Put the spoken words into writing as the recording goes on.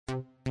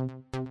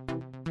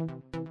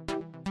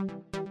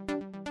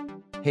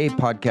Hey,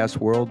 podcast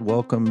world,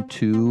 welcome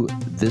to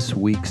this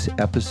week's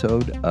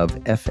episode of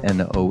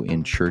FNO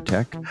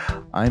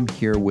InsureTech. I'm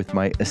here with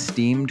my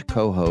esteemed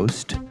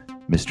co-host,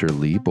 Mr.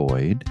 Lee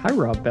Boyd. Hi,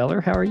 Rob Beller.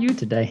 How are you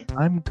today?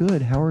 I'm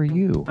good. How are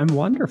you? I'm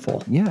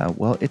wonderful. Yeah,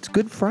 well, it's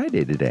Good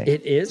Friday today.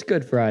 It is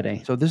Good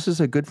Friday. So this is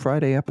a Good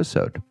Friday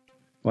episode.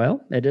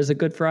 Well, it is a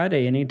Good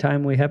Friday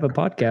anytime we have a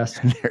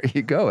podcast. There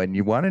you go. And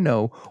you want to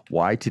know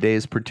why today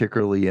is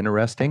particularly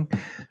interesting?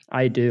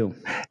 I do.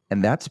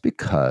 And that's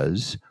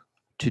because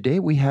today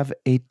we have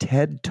a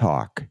TED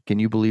Talk. Can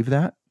you believe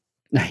that?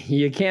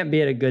 You can't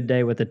be at a good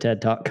day with a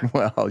TED Talk.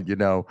 Well,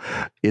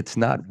 it's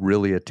not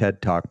really a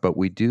TED Talk, but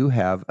we do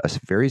have a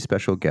very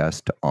special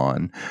guest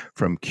on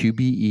from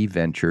QBE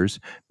Ventures,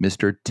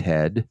 Mr.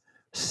 Ted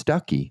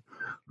Stuckey,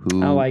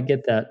 I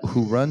get that.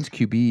 who runs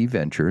QBE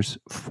Ventures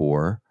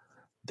for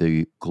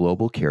the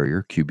global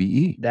carrier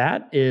QBE.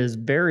 That is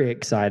very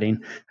exciting.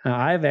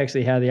 I've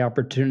actually had the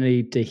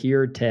opportunity to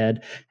hear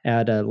Ted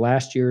at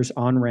last year's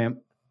On-Ramp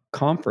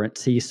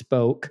conference. He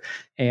spoke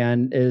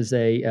and is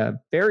a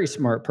very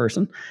smart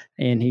person,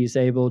 and he's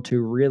able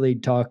to really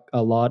talk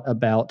a lot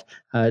about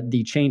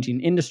the changing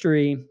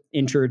industry,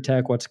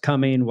 insuretech, what's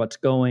coming, what's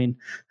going.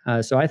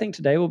 So I think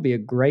today will be a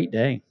great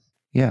day.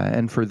 Yeah,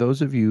 and for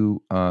those of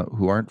you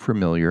who aren't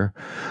familiar,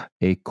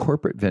 a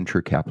corporate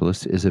venture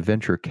capitalist is a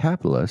venture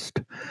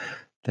capitalist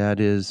that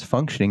is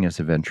functioning as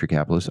a venture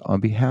capitalist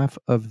on behalf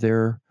of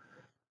their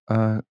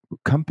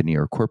company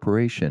or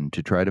corporation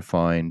to try to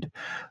find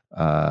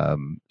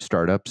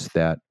startups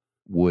that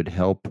would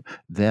help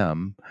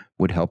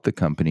the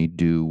company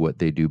do what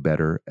they do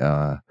better,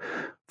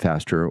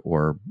 faster,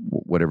 or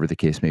whatever the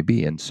case may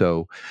be. And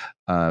so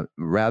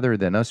rather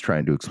than us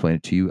trying to explain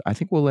it to you, I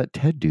think we'll let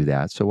Ted do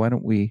that. So why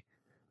don't we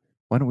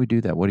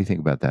do that? What do you think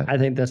about that? I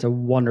think that's a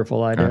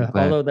wonderful idea,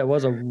 although that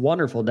was a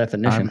wonderful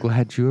definition. I'm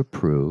glad you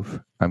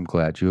approve. I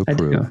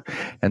do.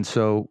 And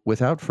so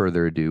without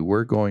further ado,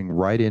 we're going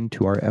right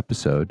into our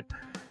episode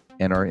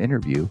and our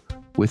interview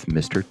with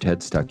Mr. Ted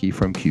Stuckey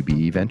from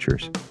QBE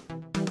Ventures.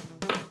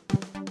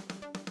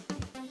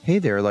 Hey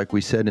there, like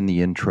we said in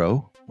the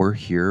intro, we're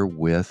here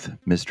with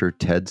Mr.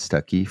 Ted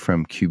Stuckey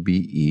from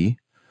QBE.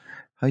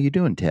 How you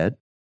doing, Ted?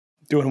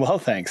 Doing well,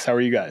 thanks. How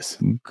are you guys?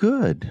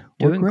 Good.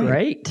 Doing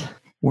great.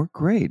 We're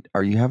great.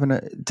 Are you having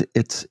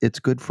it's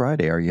Good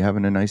Friday. Are you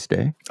having a nice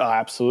day? Oh,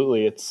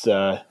 absolutely. It's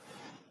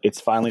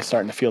finally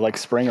starting to feel like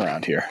spring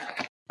around here.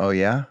 Oh,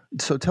 yeah?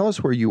 So tell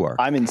us where you are.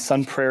 I'm in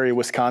Sun Prairie,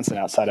 Wisconsin,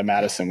 outside of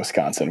Madison,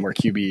 Wisconsin, where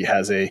QBE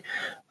has a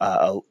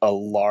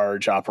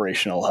large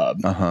operational hub.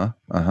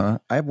 I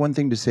have one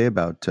thing to say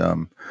about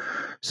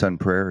Sun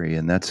Prairie,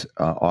 and that's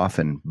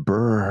often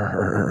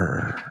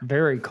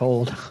very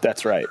cold.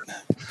 That's right.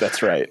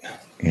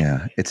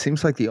 Yeah. It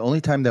seems like the only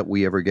time that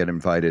we ever get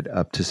invited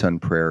up to Sun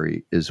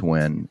Prairie is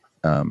when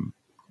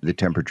the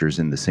temperature's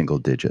in the single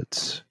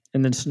digits.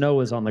 And then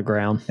snow is on the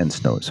ground.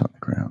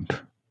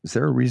 Is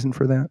there a reason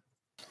for that?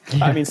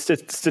 Yeah. I mean,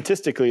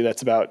 statistically,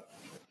 that's about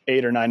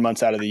 8 or 9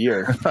 months out of the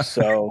year.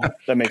 So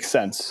that makes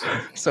sense.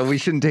 So we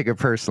shouldn't take it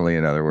personally,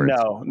 in other words.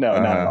 No,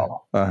 not at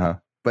all.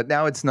 But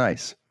now it's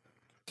nice.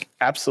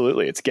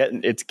 Absolutely. It's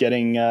getting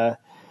to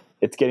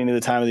the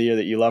time of the year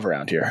that you love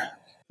around here.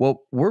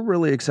 Well, we're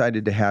really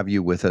excited to have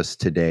you with us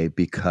today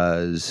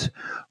because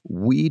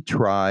we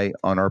try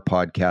on our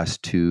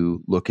podcast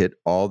to look at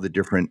all the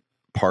different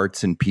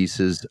parts and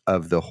pieces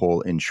of the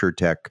whole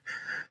insuretech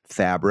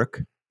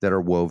fabric that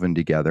are woven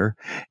together.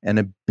 And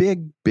a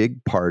big,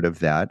 big part of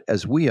that,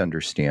 as we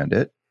understand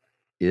it,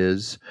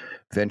 is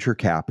venture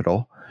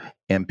capital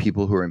and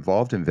people who are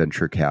involved in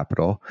venture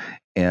capital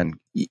and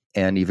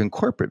even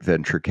corporate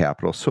venture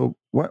capital. So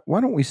why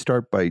don't we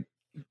start by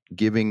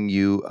giving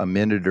you a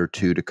minute or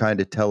two to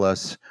kind of tell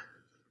us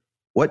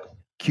what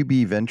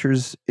QBE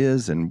Ventures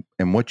is and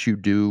what you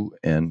do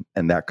and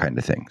that kind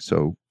of thing.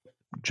 So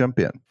jump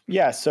in.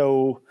 Yeah,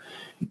 so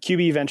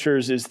QBE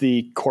Ventures is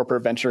the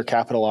corporate venture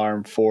capital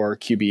arm for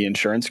QBE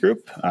Insurance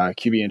Group.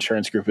 QBE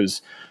Insurance Group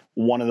is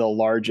one of the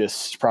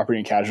largest property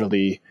and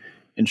casualty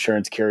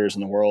insurance carriers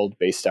in the world,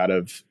 based out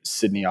of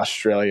Sydney,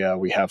 Australia.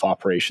 We have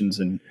operations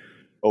in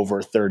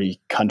over 30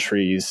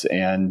 countries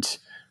and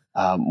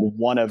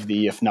one of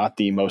the, if not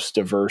the most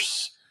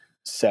diverse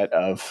set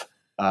of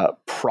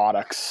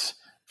products,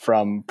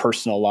 from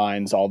personal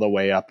lines all the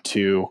way up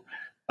to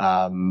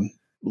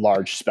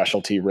large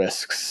specialty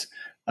risks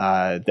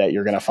that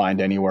you're going to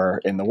find anywhere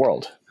in the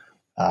world.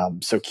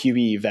 So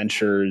QBE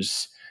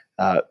Ventures,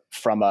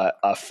 from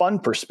a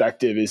fund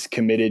perspective, is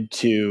committed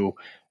to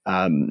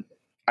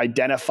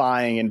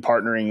identifying and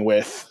partnering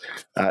with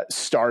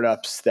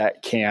startups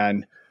that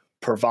can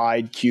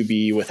provide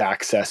QBE with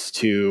access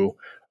to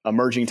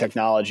emerging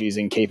technologies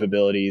and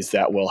capabilities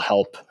that will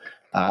help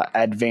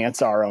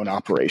advance our own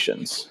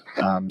operations.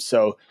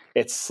 So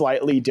it's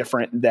slightly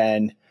different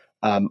than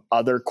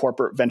other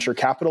corporate venture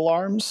capital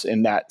arms,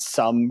 in that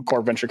some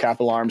corporate venture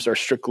capital arms are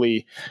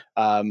strictly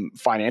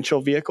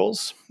financial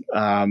vehicles.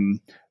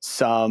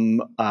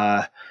 Some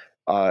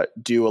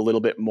do a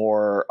little bit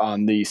more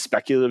on the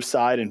speculative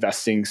side,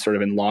 investing sort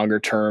of in longer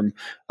term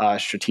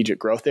strategic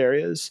growth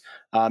areas.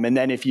 And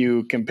then if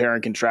you compare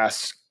and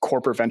contrast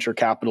corporate venture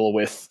capital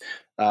with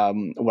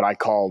what I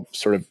call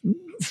sort of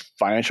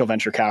financial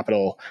venture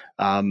capital,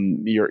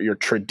 your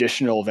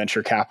traditional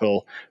venture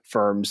capital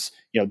firms,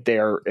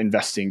 they're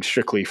investing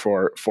strictly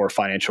for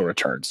financial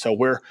returns. So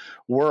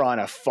we're on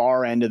a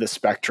far end of the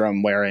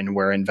spectrum wherein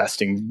we're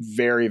investing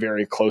very,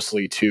 very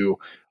closely to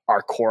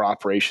our core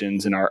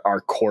operations and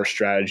our core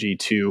strategy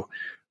to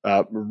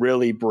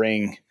really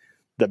bring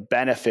the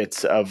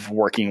benefits of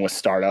working with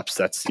startups.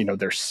 That's,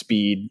 their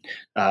speed,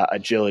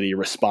 agility,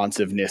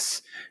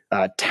 responsiveness,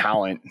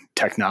 talent,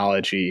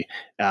 technology,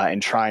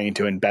 and trying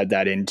to embed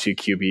that into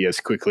QBE as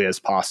quickly as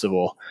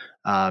possible.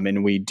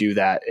 And we do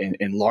that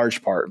in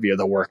large part via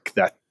the work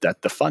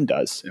that the fund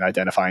does in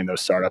identifying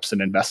those startups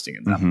and investing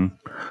in them.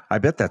 Mm-hmm. I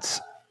bet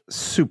that's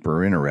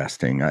super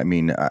interesting. I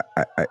mean,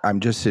 I'm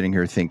just sitting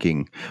here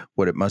thinking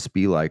what it must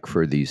be like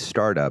for these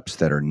startups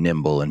that are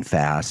nimble and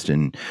fast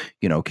and,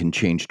 can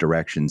change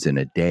directions in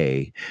a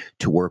day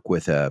to work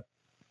with a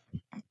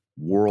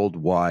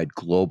worldwide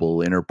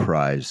global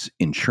enterprise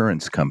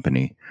insurance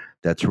company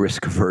that's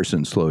risk averse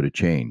and slow to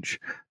change.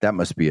 That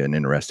must be an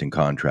interesting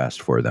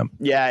contrast for them.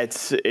 Yeah,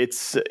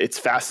 it's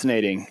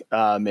fascinating,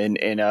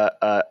 and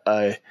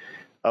a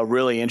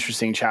really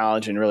interesting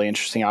challenge and really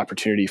interesting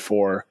opportunity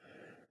for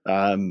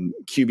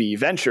QBE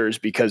Ventures,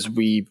 because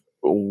we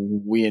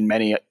in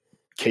many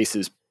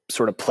cases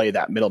sort of play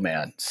that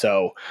middleman.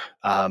 So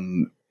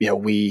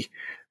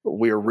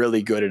we're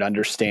really good at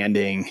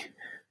understanding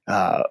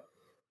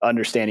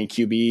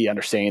QBE,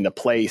 understanding the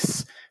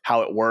place,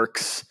 how it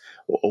works,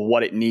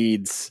 what it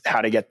needs, how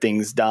to get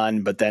things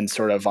done. But then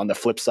sort of on the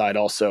flip side,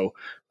 also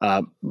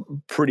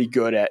pretty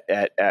good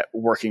at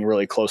working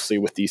really closely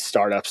with these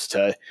startups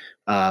to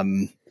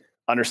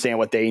understand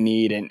what they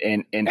need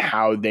and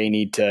how they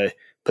need to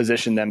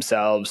position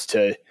themselves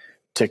to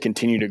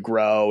continue to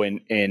grow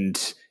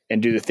and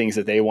do the things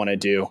that they want to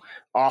do.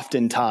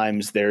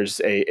 Oftentimes there's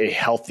a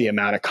healthy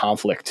amount of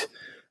conflict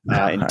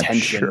and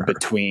tension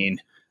between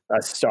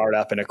a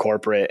startup and a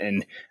corporate.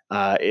 And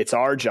it's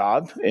our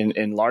job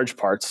in large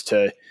parts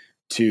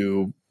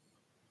to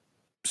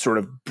sort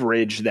of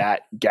bridge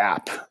that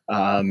gap.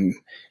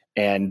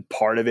 And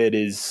part of it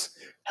is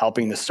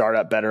helping the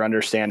startup better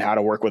understand how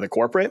to work with a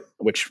corporate,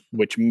 which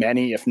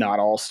many, if not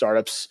all,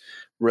 startups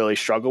really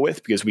struggle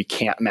with, because we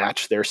can't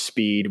match their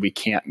speed. We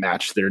can't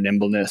match their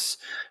nimbleness.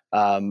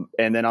 And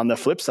then on the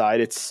flip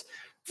side, it's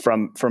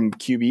from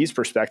QBE's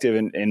perspective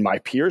and my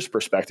peers'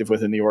 perspective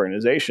within the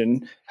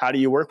organization, how do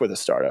you work with a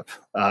startup?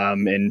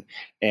 And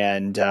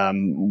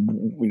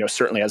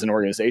certainly as an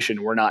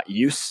organization, we're not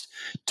used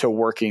to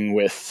working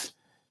with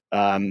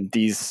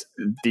these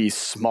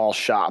small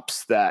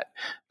shops that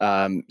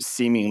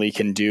seemingly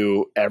can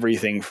do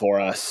everything for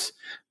us,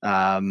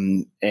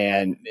 and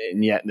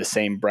yet in the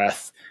same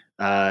breath,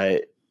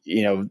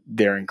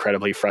 they're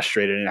incredibly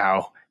frustrated in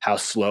how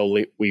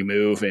slowly we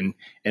move and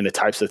the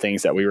types of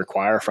things that we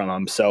require from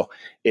them. So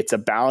it's a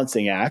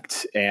balancing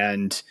act.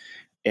 And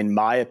in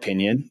my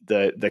opinion,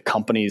 the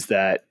companies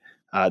that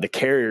the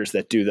carriers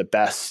that do the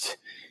best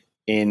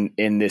in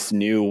this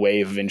new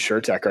wave of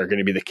insuretech are going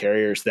to be the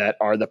carriers that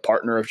are the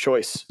partner of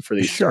choice for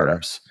these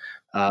startups.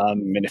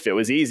 And if it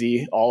was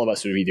easy, all of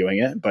us would be doing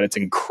it, but it's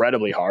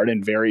incredibly hard,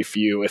 and very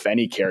few, if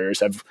any,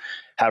 carriers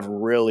have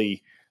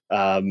really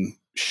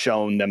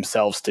shown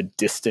themselves to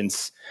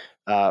distance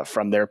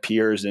from their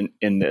peers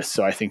in this.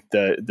 So I think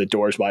the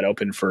door is wide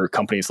open for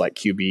companies like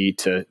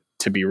QBE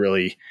to be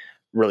really,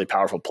 really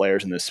powerful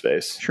players in this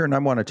space. Sure. And I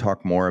want to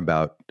talk more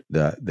about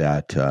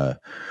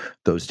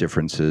those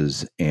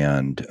differences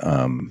and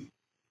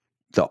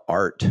the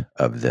art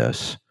of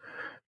this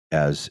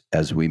as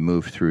we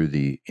move through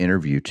the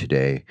interview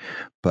today.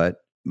 But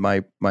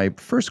my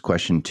first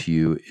question to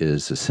you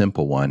is a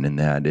simple one, and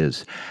that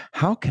is,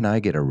 how can I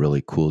get a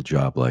really cool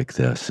job like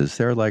this? Is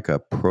there like a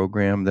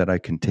program that I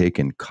can take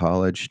in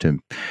college to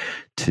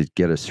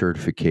get a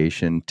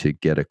certification to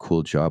get a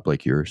cool job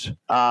like yours?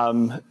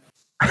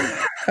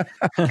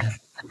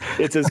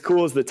 It's as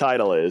cool as the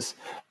title is.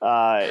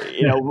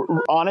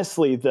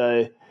 Honestly,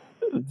 the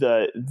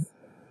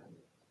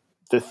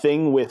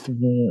thing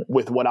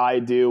with what I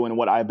do and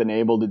what I've been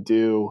able to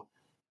do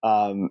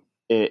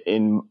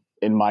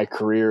in my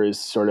career is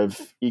sort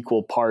of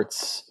equal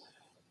parts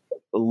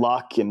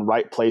luck and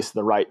right place at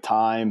the right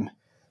time,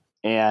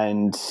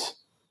 and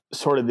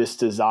sort of this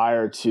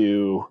desire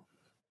to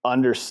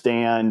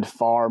understand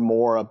far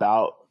more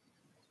about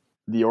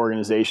the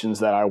organizations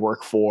that I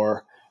work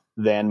for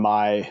than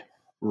my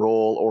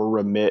role or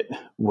remit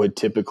would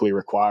typically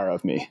require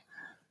of me.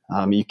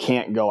 You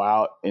can't go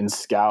out and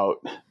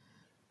scout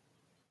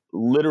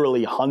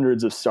literally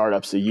hundreds of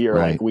startups a year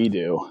like we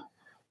do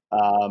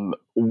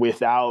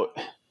without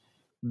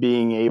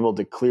being able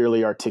to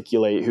clearly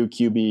articulate who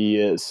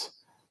QBE is,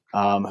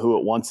 who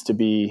it wants to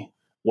be,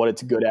 what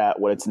it's good at,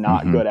 what it's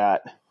not good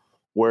at,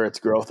 where its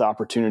growth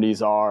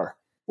opportunities are,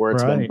 where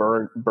it's been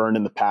burned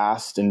in the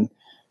past. And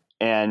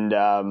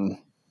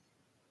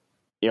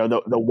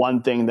the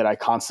one thing that I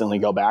constantly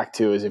go back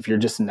to is if you're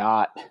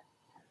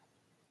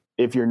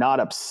not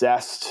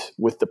obsessed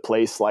with the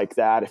place like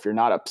that, if you're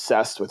not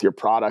obsessed with your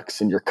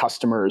products and your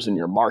customers and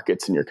your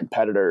markets and your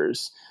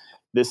competitors,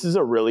 this is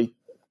a really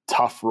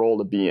tough role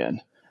to be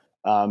in,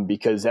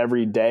 because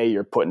every day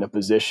you're put in a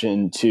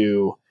position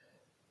to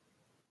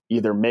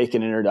either make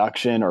an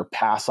introduction or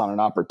pass on an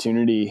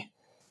opportunity.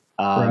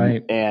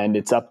 Right. And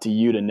it's up to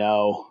you to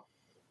know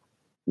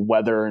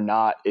whether or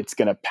not it's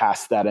going to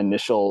pass that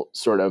initial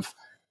sort of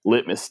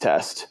litmus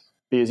test,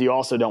 because you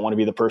also don't want to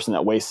be the person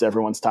that wastes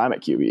everyone's time at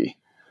QBE.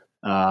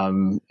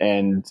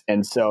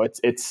 And so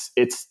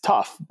it's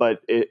tough,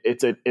 but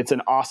it's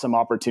an awesome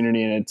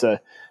opportunity, and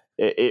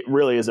it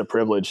really is a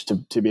privilege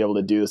to be able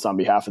to do this on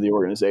behalf of the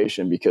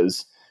organization,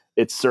 because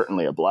it's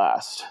certainly a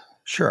blast.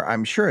 Sure.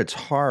 I'm sure it's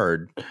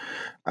hard.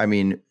 I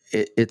mean,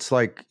 it's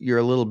like you're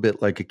a little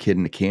bit like a kid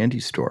in a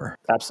candy store.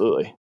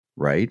 Absolutely.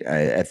 Right.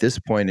 At this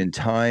point in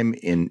time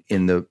in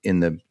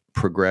the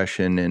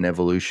progression and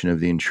evolution of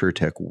the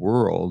insuretech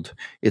world,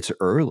 it's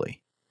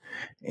early.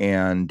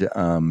 And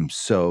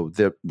so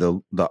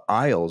the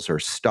aisles are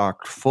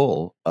stocked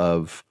full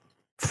of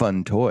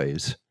fun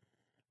toys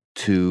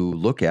to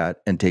look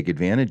at and take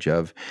advantage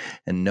of,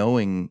 and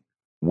knowing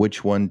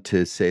which one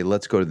to say,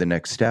 let's go to the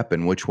next step,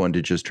 and which one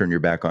to just turn your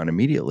back on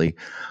immediately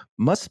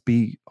must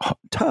be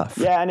tough.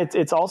 Yeah. And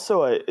it's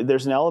also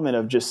there's an element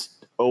of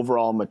just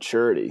overall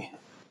maturity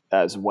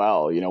as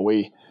well.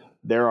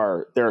 There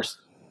are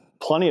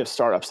plenty of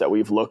startups that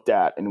we've looked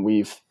at and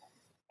we've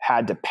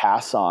had to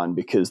pass on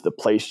because the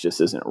place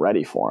just isn't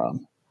ready for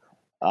them.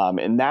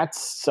 And that's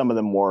some of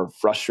the more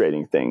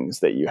frustrating things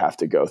that you have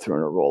to go through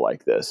in a role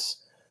like this,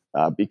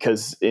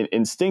 because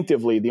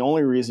instinctively, the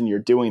only reason you're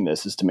doing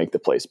this is to make the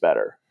place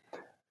better,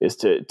 is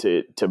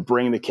to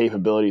bring the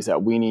capabilities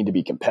that we need to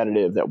be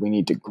competitive, that we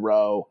need to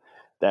grow,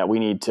 that we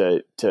need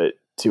to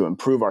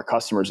improve our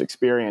customers'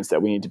 experience,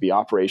 that we need to be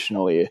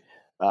operationally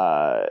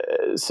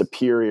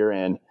superior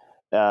in.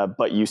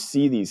 But you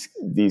see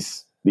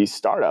these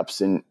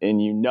startups, and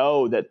you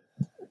know that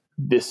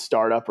this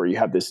startup, or you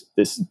have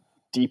this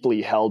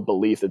deeply held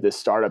belief that this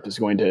startup is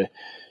going to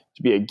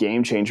be a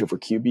game changer for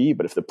QBE.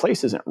 But if the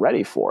place isn't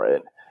ready for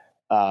it,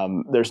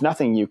 there's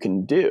nothing you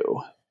can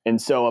do.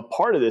 And so a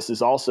part of this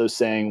is also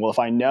saying, well, if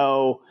I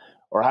know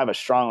or have a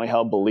strongly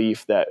held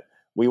belief that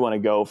we want to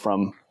go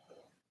from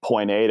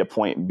point A to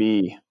point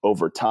B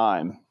over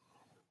time,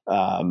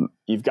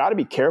 you've got to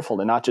be careful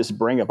to not just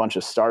bring a bunch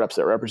of startups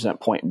that represent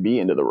point B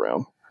into the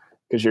room,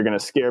 because you're going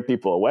to scare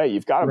people away.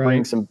 You've got to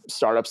bring some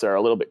startups that are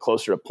a little bit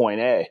closer to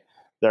point A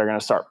that are going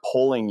to start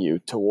pulling you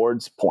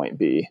towards point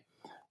B.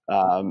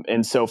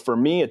 And so for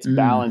me, it's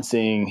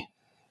balancing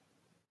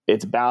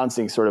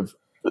sort of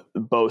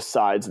both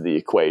sides of the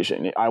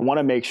equation. I want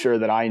to make sure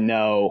that I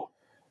know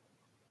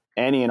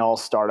any and all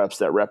startups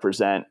that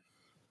represent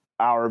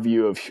our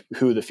view of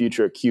who the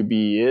future of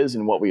QBE is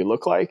and what we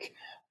look like.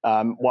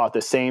 While at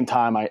the same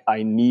time,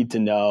 I need to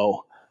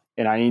know,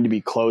 and I need to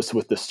be close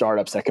with the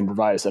startups that can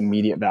provide us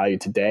immediate value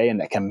today and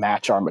that can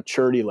match our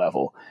maturity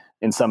level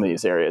in some of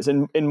these areas.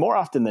 And more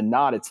often than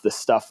not, it's the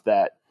stuff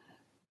that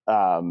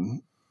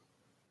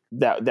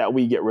that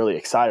we get really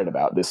excited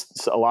about.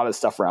 A lot of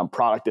stuff around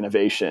product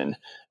innovation,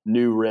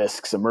 new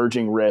risks,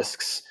 emerging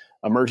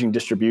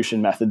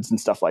distribution methods, and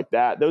stuff like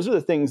that. Those are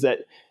the things that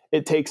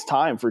it takes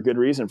time, for good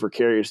reason, for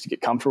carriers to get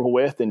comfortable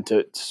with and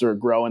to sort of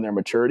grow in their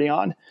maturity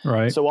on.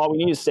 Right. So while we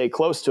need to stay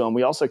close to them,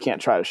 we also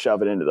can't try to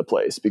shove it into the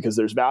place, because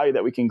there's value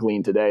that we can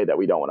glean today that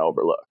we don't want to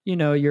overlook.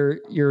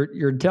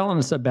 You're telling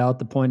us about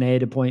the point A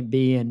to point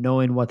B and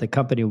knowing what the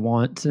company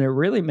wants, and it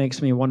really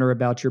makes me wonder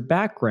about your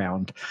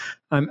background.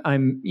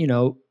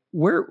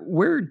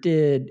 Where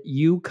did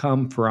you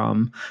come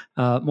from,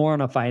 more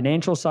on a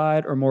financial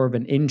side or more of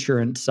an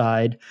insurance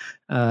side,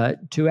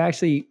 to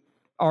actually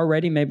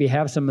already maybe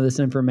have some of this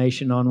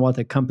information on what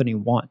the company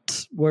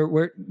wants?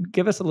 Where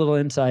give us a little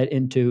insight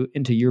into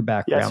your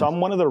background. Yeah, so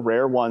I'm one of the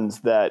rare ones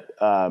that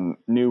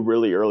knew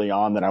really early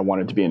on that I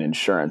wanted to be in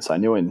insurance. I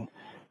knew when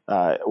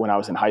I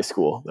was in high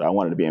school that I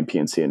wanted to be in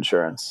P&C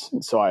insurance.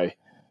 And so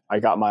I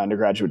got my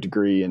undergraduate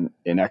degree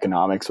in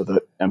economics with an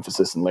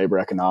emphasis in labor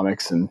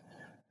economics, and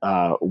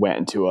went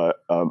into a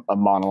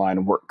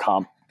monoline work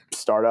comp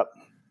startup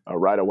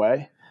right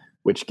away,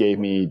 which gave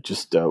me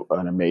just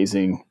an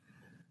amazing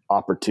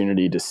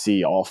opportunity to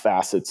see all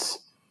facets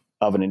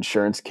of an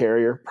insurance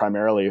carrier,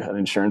 primarily an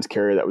insurance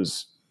carrier that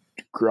was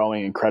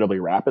growing incredibly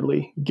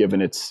rapidly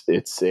given its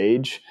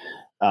age,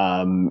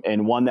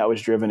 and one that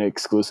was driven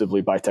exclusively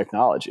by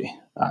technology.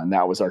 And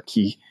that was our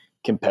key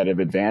competitive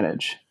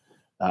advantage.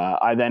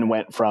 I then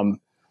went from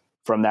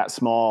that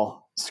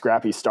small,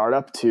 scrappy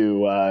startup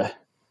to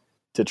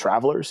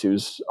Travelers,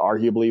 who's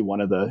arguably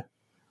one of the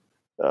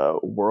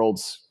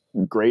world's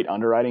great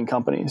underwriting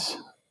companies,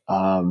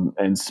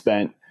 and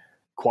spent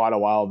quite a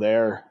while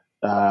there,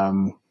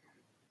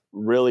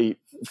 really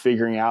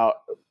figuring out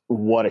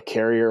what a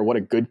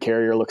good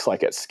carrier looks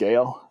like at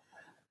scale,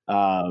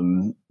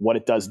 what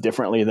it does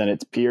differently than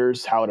its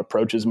peers, how it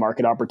approaches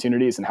market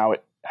opportunities, and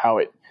how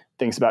it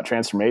thinks about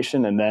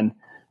transformation. And then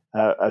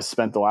I've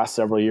spent the last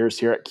several years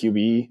here at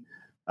QBE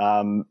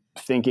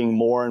thinking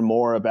more and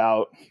more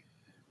about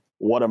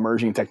what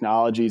emerging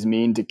technologies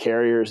mean to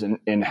carriers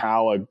and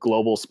how a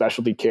global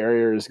specialty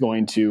carrier is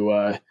going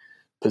to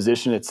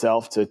position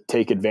itself to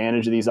take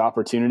advantage of these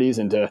opportunities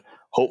and to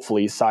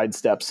hopefully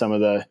sidestep some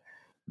of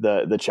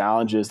the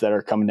challenges that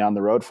are coming down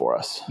the road for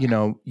us. You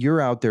know,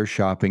 you're out there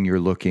shopping, you're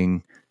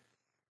looking,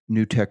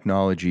 new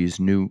technologies,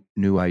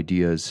 new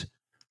ideas.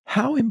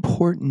 How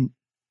important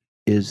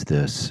is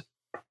this?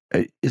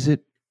 Is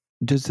it,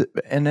 does it,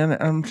 and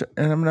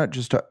I'm not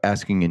just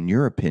asking in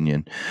your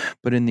opinion,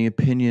 but in the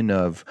opinion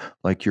of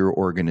like your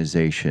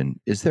organization,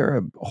 is there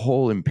a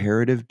whole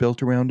imperative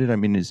built around it? I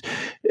mean, is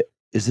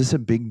this a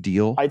big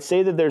deal? I'd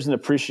say that there's an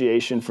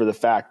appreciation for the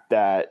fact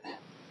that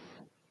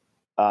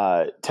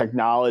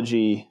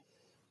technology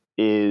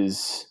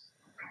is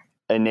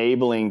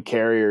enabling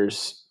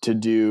carriers to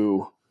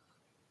do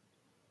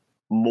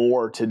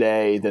more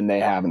today than they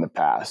have in the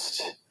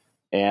past,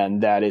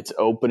 and that it's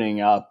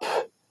opening up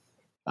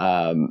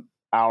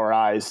our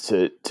eyes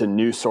to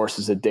new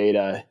sources of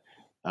data,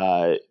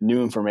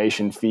 new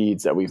information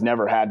feeds that we've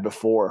never had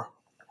before,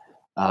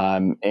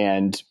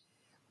 and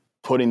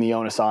putting the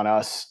onus on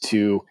us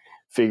to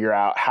figure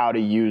out how to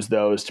use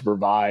those to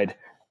provide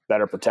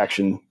better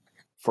protection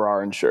for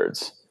our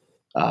insureds.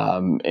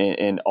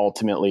 And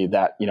ultimately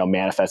that,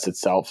 manifests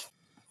itself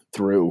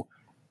through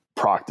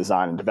product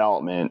design and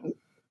development,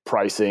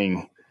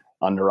 pricing,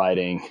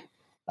 underwriting,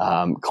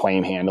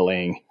 claim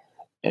handling.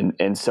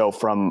 And so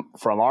from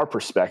our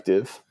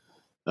perspective,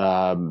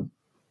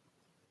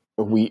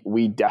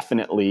 we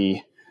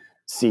definitely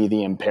see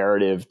the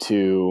imperative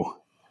to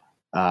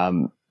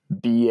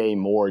be a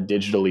more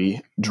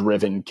digitally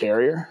driven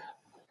carrier.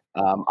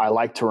 I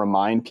like to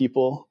remind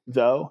people,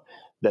 though,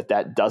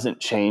 that doesn't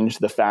change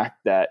the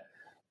fact that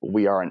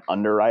we are an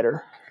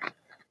underwriter,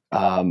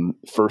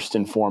 first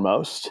and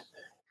foremost,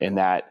 and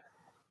that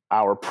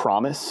our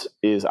promise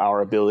is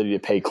our ability to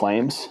pay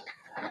claims.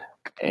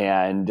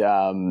 And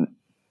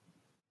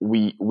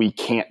we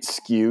can't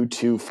skew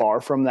too far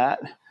from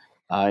that.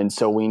 And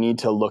so we need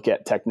to look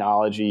at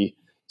technology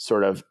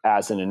sort of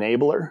as an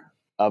enabler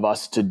of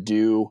us to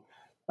do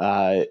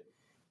what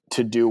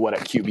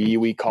at QBE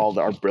we called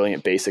our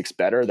brilliant basics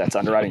better. That's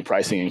underwriting,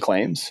 pricing, and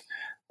claims.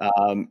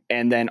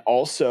 And then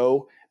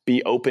also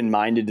be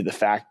open-minded to the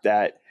fact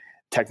that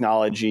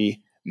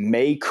technology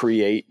may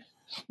create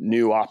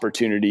new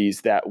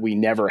opportunities that we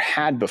never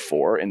had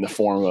before in the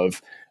form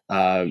of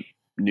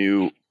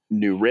new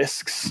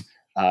risks,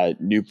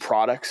 new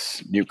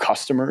products, new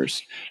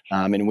customers,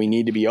 and we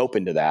need to be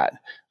open to that.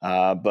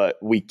 But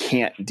we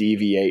can't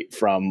deviate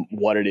from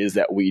what it is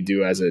that we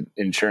do as an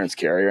insurance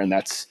carrier, and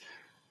that's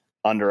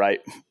underwrite,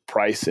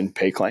 price, and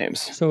pay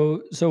claims.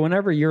 So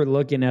whenever you're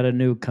looking at a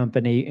new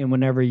company and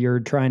whenever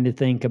you're trying to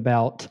think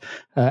about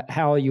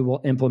how you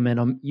will implement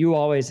them, you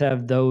always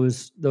have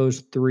those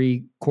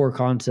three core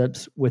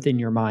concepts within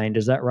your mind.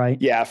 Is that right?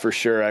 Yeah, for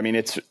sure. I mean,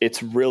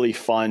 it's really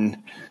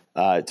fun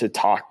to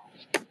talk,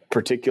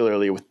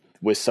 particularly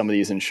with some of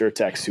these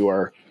insuretechs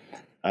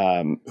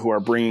who are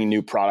bringing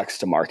new products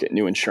to market,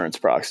 new insurance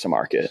products to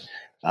market.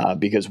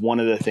 Because one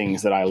of the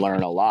things that I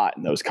learn a lot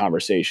in those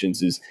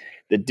conversations is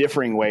the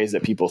differing ways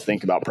that people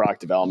think about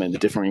product development, the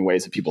differing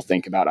ways that people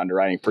think about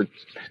underwriting,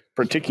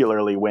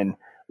 particularly when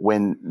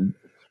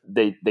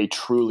they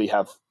truly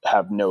have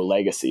no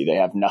legacy, they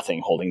have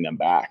nothing holding them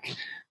back.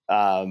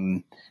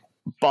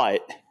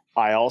 But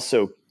I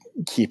also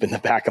keep in the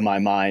back of my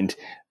mind,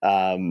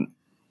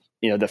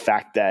 the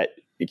fact that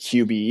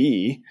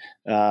QBE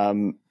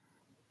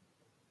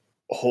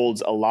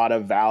holds a lot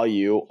of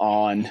value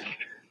on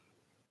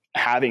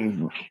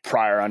having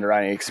prior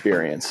underwriting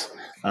experience,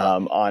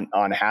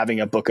 on having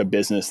a book of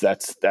business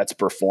that's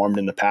performed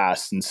in the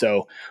past. And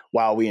so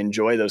while we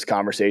enjoy those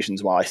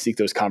conversations, while I seek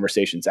those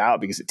conversations out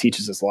because it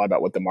teaches us a lot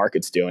about what the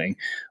market's doing,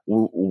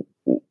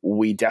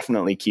 we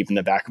definitely keep in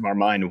the back of our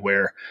mind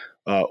where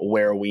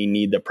we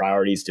need the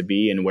priorities to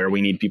be and where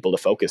we need people to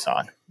focus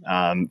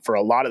on. For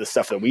a lot of the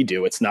stuff that we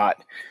do, it's not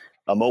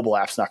a mobile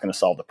app's not going to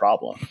solve the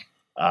problem.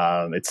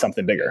 It's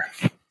something bigger.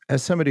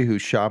 As somebody who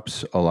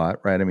shops a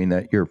lot, right? I mean,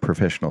 that you're a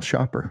professional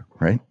shopper,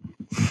 right?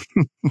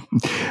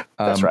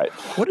 That's right.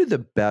 What are the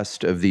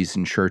best of these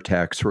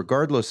insuretechs,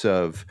 regardless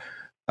of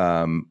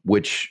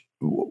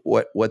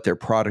what their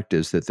product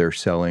is that they're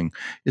selling?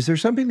 Is there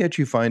something that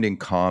you find in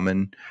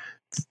common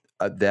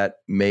that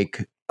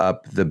make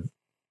up the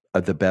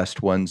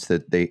best ones,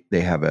 that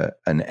they have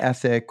an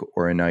ethic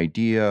or an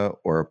idea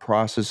or a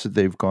process that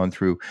they've gone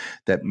through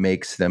that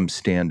makes them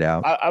stand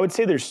out? I would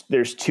say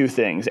there's two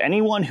things.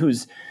 Anyone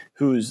who's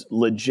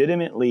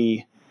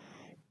legitimately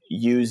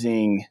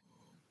using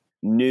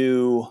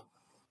new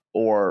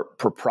or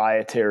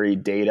proprietary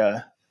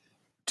data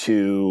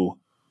to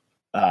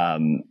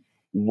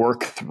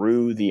work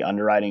through the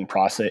underwriting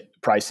process,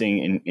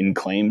 pricing, and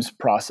claims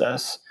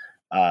process,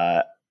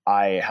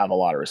 I have a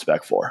lot of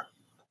respect for.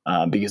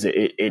 Because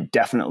it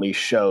definitely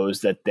shows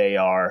that they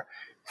are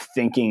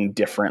thinking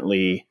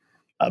differently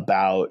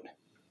about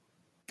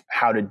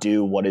how to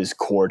do what is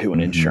core to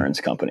an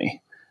insurance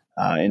company.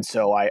 And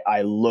so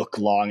I look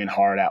long and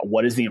hard at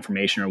what is the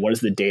information or what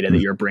is the data that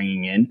you're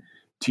bringing in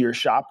to your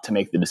shop to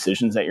make the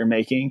decisions that you're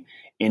making.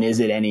 And is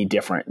it any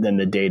different than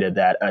the data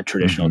that a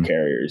traditional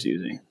carrier is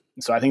using?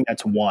 So I think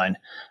that's one.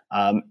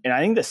 And I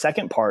think the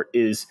second part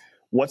is,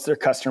 what's their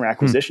customer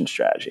acquisition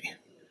strategy?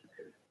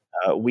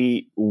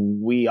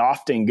 We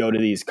often go to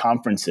these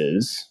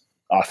conferences,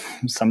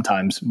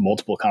 sometimes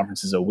multiple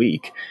conferences a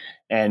week,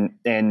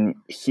 and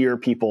hear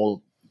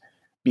people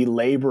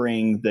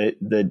belaboring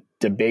the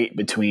debate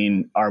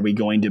between, are we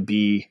going to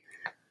be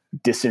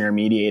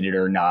disintermediated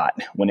or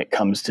not when it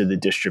comes to the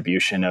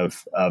distribution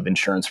of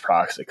insurance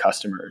products to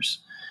customers.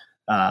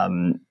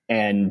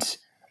 And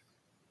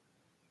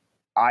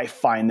I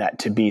find that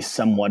to be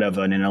somewhat of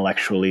an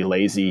intellectually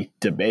lazy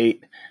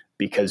debate,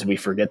 because we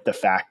forget the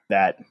fact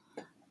that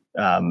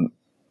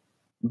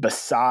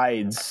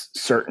besides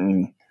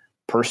certain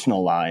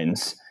personal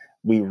lines,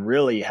 we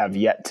really have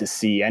yet to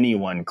see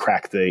anyone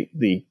crack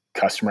the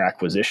customer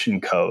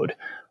acquisition code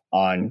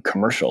on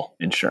commercial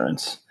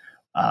insurance.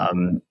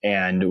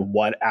 And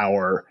what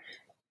our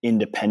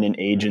independent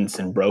agents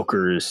and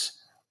brokers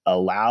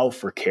allow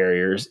for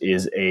carriers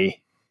is a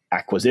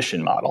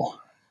acquisition model.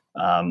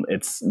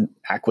 It's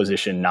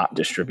acquisition, not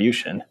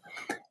distribution.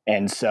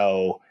 And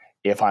so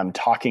if I'm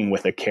talking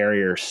with a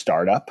carrier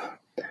startup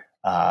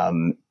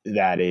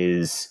that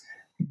is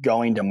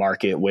going to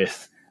market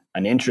with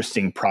an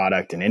interesting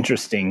product, an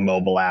interesting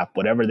mobile app,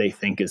 whatever they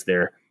think is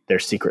their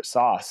secret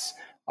sauce,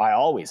 I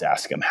always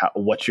ask them,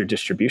 what's your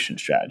distribution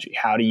strategy?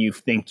 How do you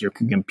think you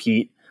can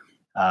compete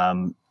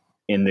in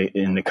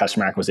the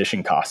customer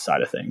acquisition cost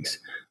side of things?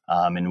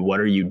 And what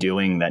are you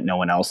doing that no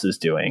one else is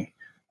doing?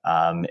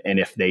 And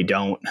if they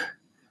don't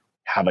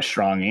have a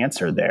strong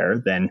answer there,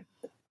 then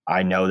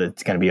I know that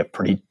it's going to be a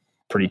pretty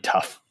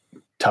tough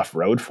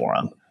road for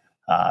them,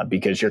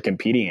 because you're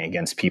competing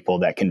against people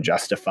that can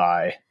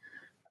justify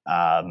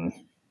a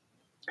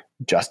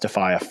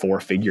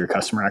 4-figure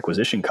customer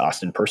acquisition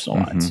cost in personal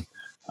lines.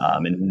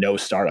 And no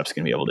startup's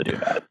going to be able to do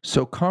that.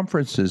 So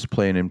conferences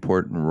play an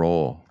important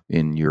role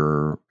in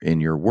your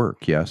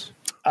work, yes?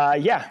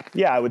 Yeah,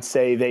 I would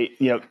say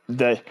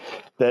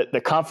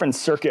the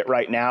conference circuit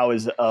right now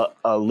is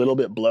a little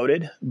bit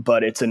bloated,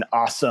 but it's an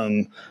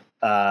awesome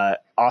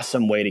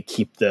way to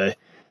keep the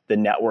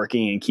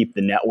networking and keep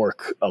the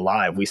network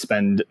alive. We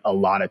spend a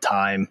lot of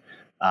time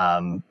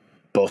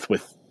both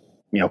with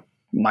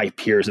my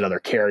peers at other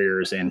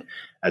carriers, and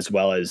as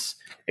well as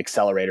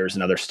accelerators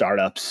and other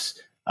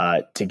startups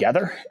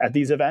together at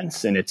these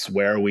events. And it's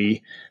where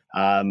we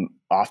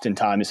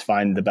oftentimes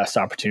find the best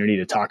opportunity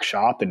to talk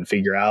shop and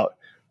figure out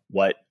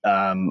what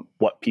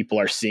people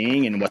are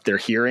seeing and what they're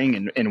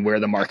hearing and where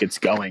the market's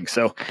going.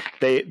 So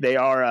they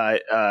are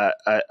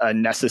a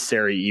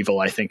necessary evil,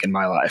 I think, in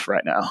my life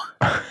right now.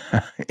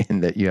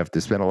 In that you have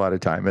to spend a lot of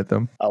time at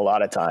them? A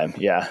lot of time,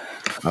 yeah.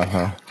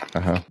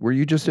 Were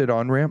you just at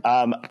OnRamp?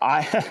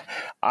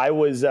 I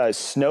was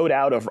snowed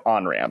out of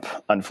OnRamp,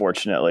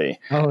 unfortunately.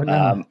 Oh,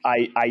 no.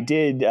 I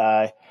did.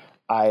 I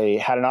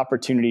had an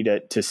opportunity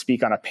to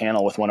speak on a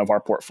panel with one of our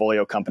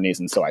portfolio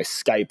companies, and so I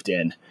Skyped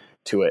in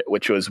to it,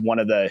 which was one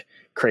of the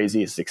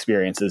craziest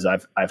experiences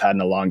I've had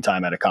in a long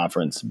time at a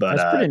conference. But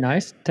that's pretty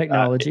nice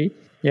technology.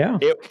 Yeah,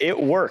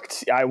 it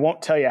worked. I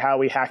won't tell you how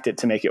we hacked it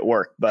to make it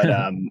work, but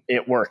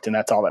it worked, and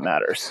that's all that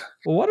matters.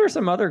 Well, what are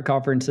some other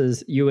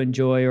conferences you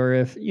enjoy, or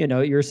if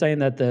you're saying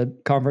that the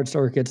conference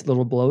circuit's a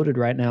little bloated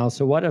right now?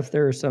 So what if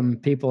there are some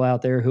people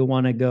out there who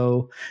want to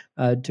go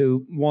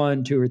to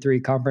 1, 2, or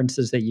 3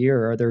 conferences a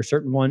year? Are there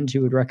certain ones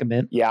you would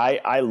recommend? Yeah,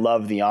 I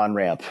love the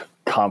OnRamp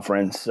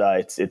conference.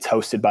 It's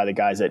hosted by the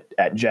guys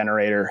at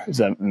Generator.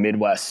 It's a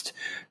Midwest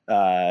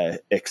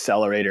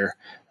accelerator.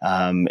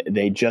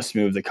 They just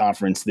moved the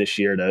conference this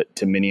year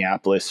to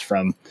Minneapolis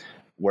from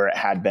where it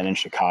had been in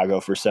Chicago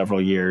for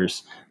several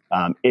years.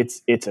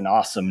 It's an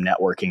awesome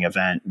networking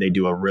event. They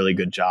do a really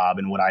good job.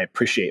 And what I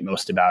appreciate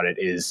most about it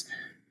is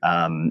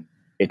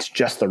it's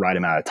just the right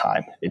amount of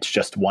time. It's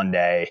just one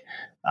day.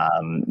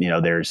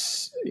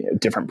 There's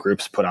different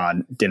groups put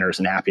on dinners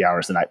and happy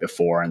hours the night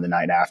before and the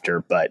night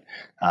after, but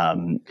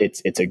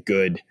it's a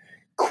good,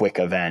 quick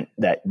event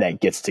that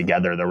gets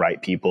together the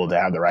right people to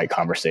have the right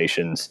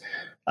conversations.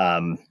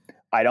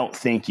 I don't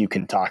think you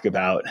can talk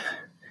about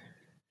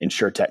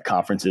insuretech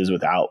conferences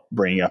without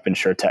bringing up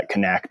InsureTech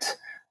Connect.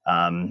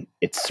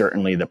 It's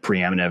certainly the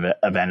preeminent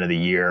event of the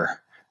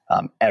year.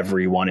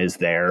 Everyone is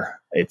there.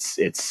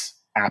 It's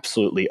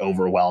absolutely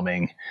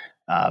overwhelming,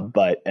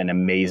 but an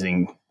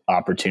amazing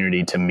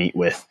opportunity to meet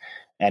with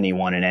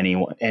anyone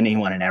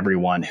and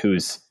everyone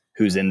who's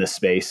in the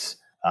space.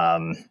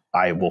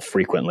 I will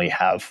frequently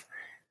have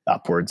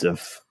upwards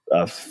of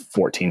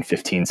 14,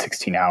 15,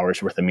 16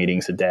 hours worth of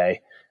meetings a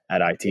day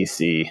at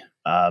ITC.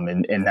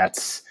 And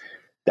that's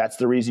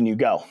the reason you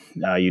go.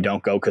 You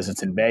don't go because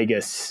it's in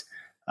Vegas.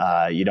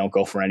 You don't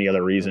go for any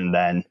other reason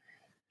than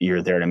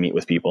you're there to meet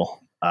with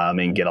people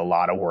and get a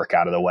lot of work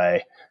out of the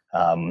way.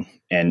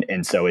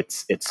 And so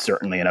it's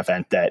certainly an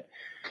event that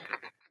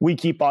we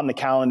keep on the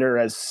calendar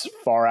as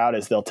far out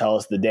as they'll tell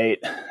us the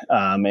date.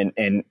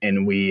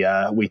 And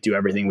we do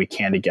everything we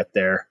can to get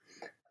there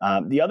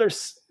The other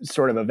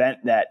sort of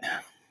event that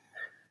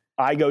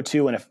I go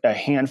to and a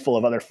handful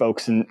of other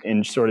folks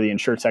in sort of the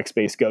insurtech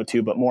space go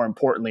to, but more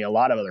importantly, a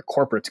lot of other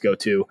corporates go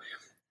to,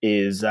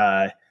 is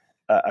a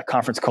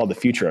conference called the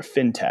Future of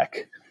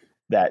FinTech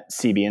that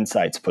CB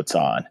Insights puts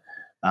on.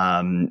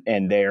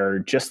 And they're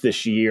just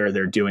this year,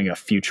 they're doing a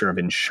Future of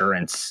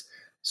Insurance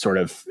sort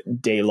of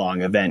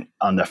day-long event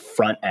on the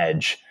front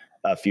edge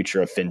of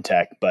Future of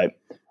FinTech. But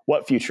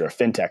what Future of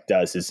FinTech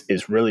does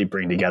is really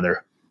bring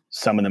together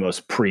some of the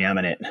most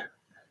preeminent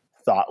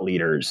thought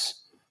leaders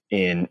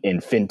in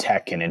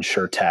FinTech and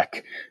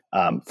insuretech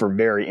for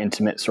very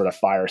intimate sort of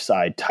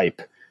fireside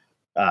type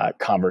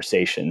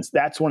conversations.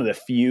 That's one of the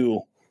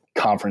few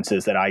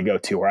conferences that I go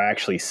to where I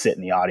actually sit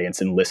in the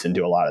audience and listen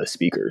to a lot of the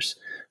speakers.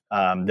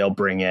 They'll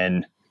bring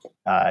in,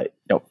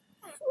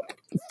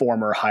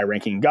 former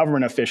high-ranking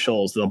government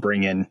officials. They'll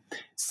bring in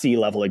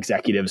C-level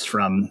executives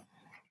from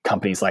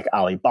companies like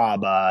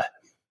Alibaba.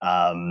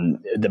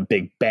 The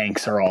big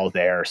banks are all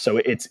there. So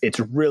it's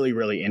really,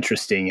 really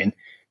interesting. And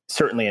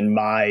certainly in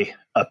my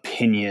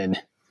opinion,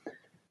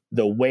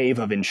 the wave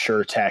of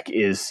insuretech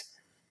is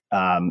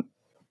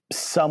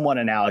somewhat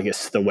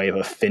analogous to the wave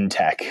of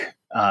fintech.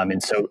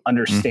 And so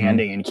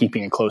understanding and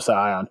keeping a close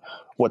eye on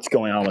what's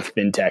going on with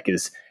fintech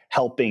is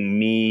helping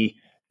me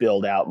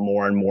build out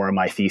more and more of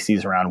my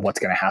theses around what's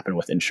going to happen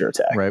with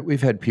insuretech. Right.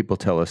 We've had people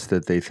tell us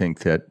that they think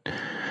that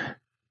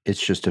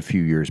it's just a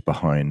few years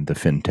behind the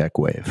fintech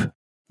wave.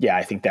 Yeah,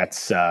 I think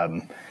that's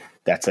a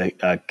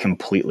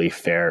completely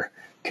fair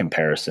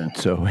comparison.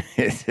 So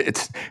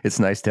it's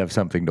nice to have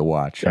something to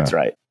watch. That's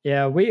right.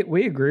 Yeah,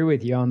 we agree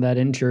with you on that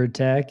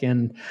insuretech,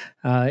 and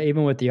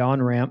even with the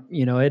on-ramp,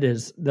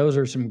 those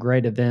are some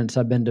great events.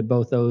 I've been to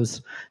both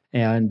those,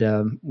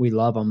 and we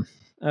love them.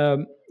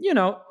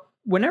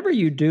 Whenever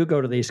you do go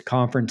to these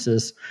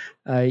conferences,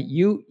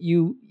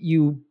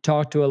 you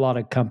talk to a lot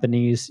of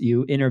companies,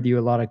 you interview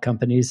a lot of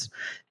companies,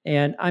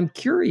 and I'm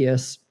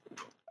curious.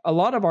 A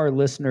lot of our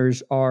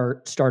listeners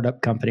are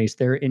startup companies;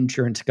 they're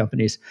insurance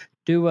companies.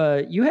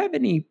 Do you have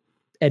any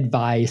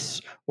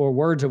advice or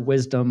words of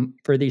wisdom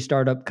for these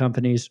startup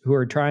companies who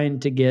are trying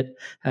to get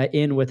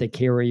in with a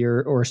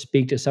carrier or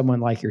speak to someone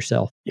like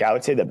yourself? Yeah, I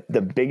would say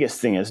the biggest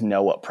thing is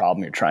know what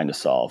problem you're trying to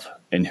solve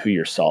and who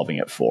you're solving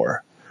it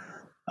for.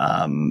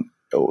 I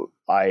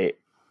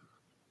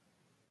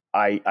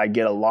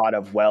get a lot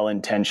of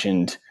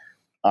well-intentioned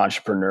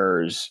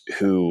entrepreneurs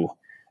who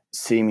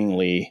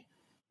seemingly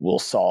will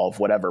solve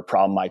whatever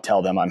problem I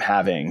tell them I'm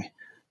having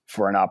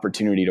for an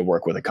opportunity to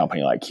work with a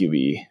company like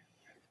QBE.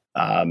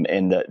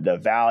 And the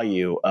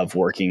value of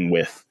working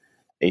with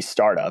a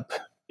startup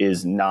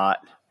is not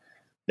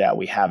that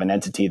we have an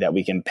entity that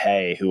we can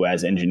pay who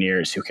has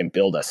engineers who can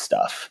build us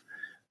stuff.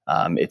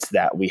 It's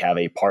that we have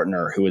a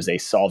partner who is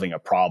solving a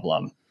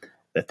problem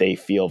that they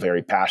feel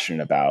very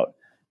passionate about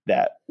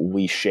that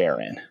we share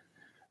in.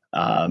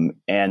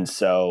 And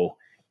so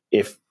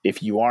if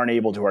you aren't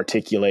able to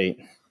articulate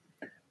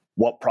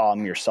what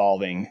problem you're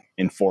solving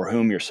and for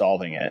whom you're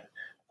solving it,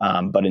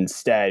 but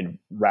instead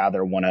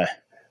rather want to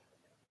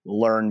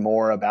learn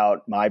more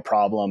about my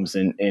problems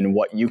and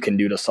what you can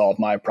do to solve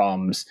my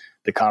problems,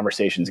 the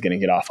conversation is going to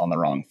get off on the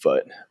wrong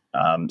foot.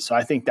 So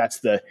I think that's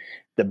the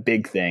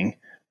big thing.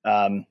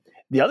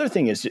 The other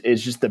thing is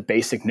just the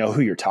basic know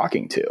who you're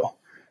talking to,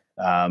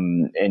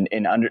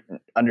 and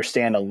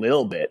understand a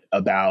little bit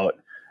about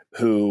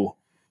who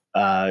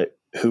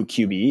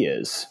QBE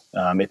is.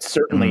 It's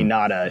certainly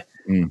not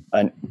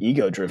an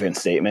ego-driven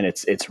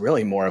statement. It's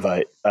really more of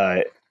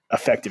a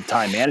effective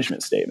time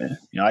management statement.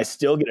 I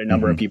still get a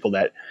number of people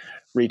that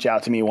reach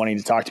out to me wanting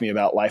to talk to me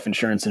about life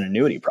insurance and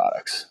annuity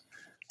products.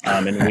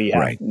 And we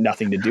have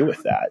nothing to do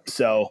with that.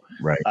 So,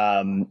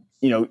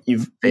 you've got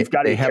to be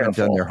careful. They haven't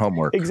done their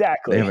homework.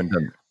 Exactly. They haven't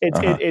done.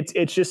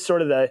 It's just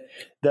sort of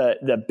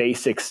the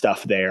basic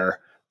stuff there.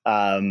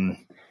 And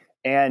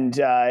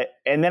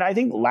then I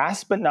think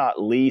last but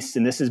not least,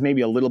 and this is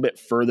maybe a little bit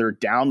further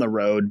down the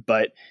road,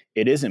 but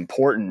it is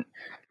important.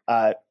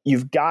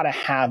 You've got to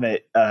have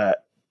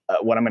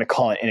what I'm going to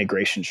call an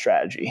integration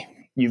strategy.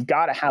 You've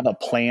got to have a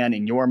plan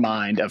in your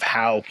mind of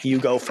how you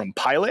go from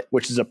pilot,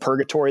 which is a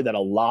purgatory that a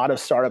lot of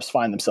startups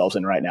find themselves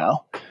in right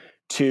now,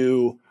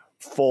 to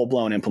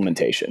full-blown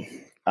implementation.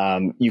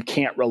 You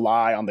can't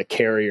rely on the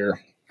carrier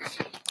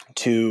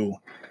to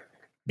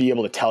be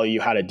able to tell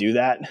you how to do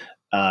that.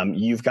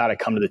 You've got to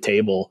come to the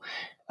table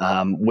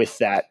with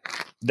that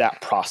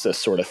process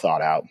sort of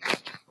thought out.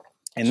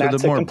 And so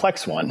that's a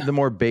complex one. The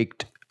more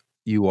baked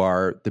you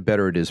are, the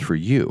better it is for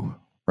you,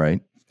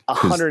 right?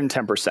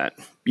 110%.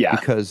 Yeah.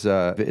 Because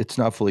it's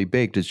not fully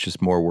baked. It's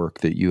just more work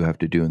that you have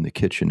to do in the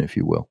kitchen, if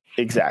you will.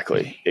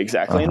 Exactly.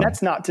 And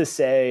that's not to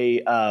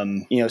say,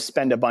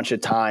 spend a bunch of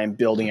time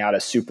building out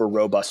a super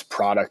robust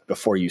product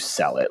before you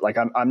sell it. Like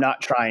I'm not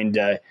trying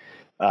to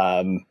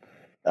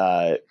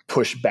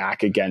push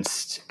back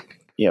against,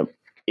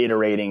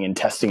 iterating and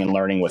testing and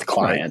learning with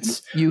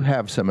clients. Right. You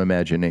have some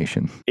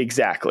imagination.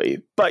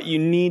 Exactly. But you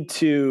need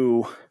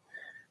to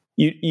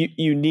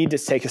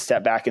take a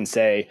step back and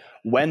say,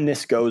 when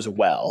this goes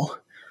well,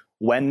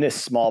 when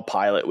this small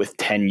pilot with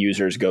 10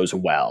 users goes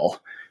well,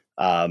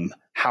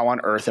 how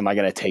on earth am I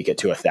going to take it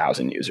to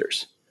 1,000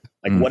 users?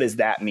 Like, what does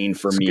that mean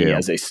for me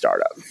as a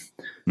startup?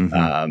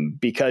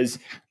 Because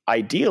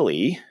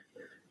ideally,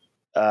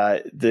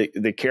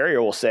 the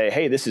carrier will say,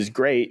 hey, this is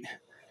great.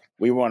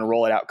 We want to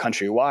roll it out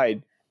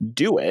countrywide.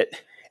 Do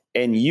it.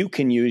 And you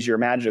can use your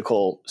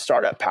magical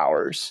startup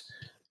powers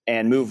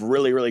and move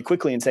really, really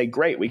quickly and say,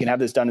 great, we can have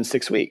this done in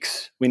 6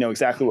 weeks. We know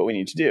exactly what we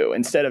need to do.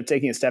 Instead of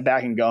taking a step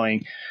back and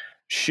going,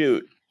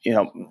 shoot,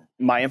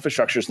 my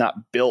infrastructure is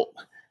not built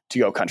to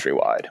go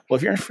countrywide. Well,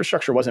 if your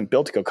infrastructure wasn't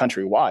built to go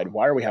countrywide,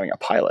 why are we having a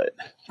pilot?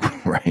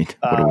 Right.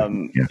 Why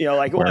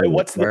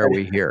are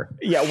we here?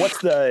 Yeah. What's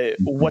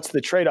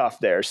the trade-off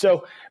there?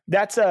 So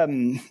that's,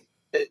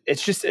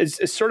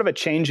 it's sort of a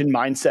change in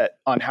mindset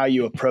on how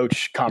you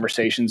approach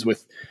conversations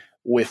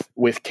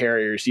with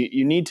carriers.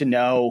 You need to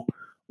know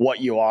what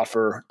you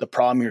offer, the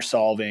problem you're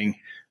solving,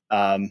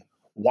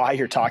 why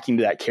you're talking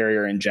to that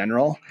carrier in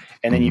general.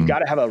 And then you've got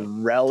to have a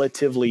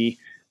relatively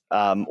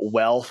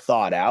well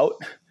thought out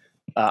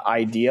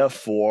idea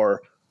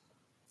for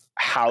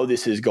how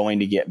this is going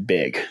to get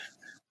big,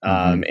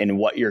 and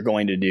what you're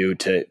going to do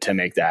to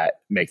make that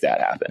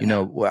happen.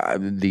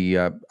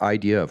 The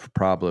idea of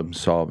problem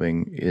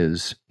solving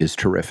is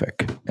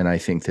terrific, and I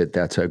think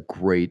that's a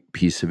great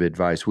piece of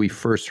advice. We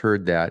first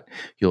heard that,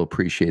 you'll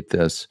appreciate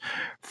this,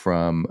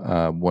 from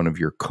one of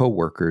your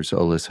coworkers,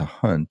 Alyssa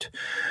Hunt,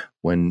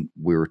 when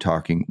we were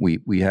talking.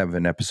 We have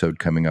an episode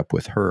coming up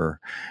with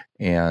her,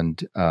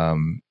 and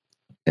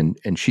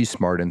she's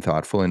smart and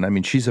thoughtful, and I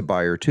mean, she's a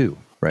buyer too,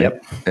 right?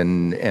 Yep.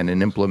 And an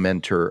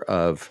implementer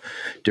of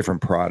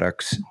different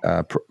products,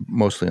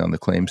 mostly on the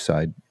claim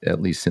side,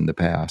 at least in the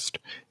past.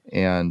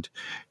 And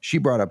she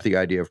brought up the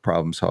idea of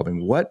problem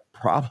solving. What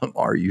problem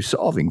are you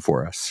solving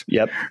for us?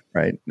 Yep.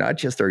 Right. Not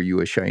just, are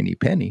you a shiny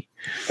penny?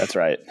 That's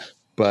right.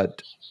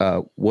 But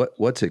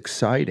what's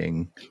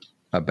exciting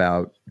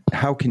about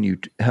how can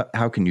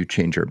you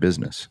change our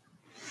business?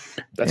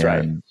 That's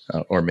right.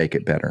 Or make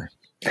it better.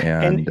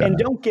 And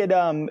don't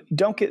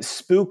get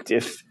spooked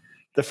if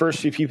the first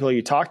few people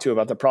you talk to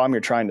about the problem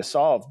you're trying to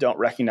solve don't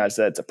recognize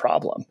that it's a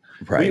problem.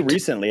 Right. We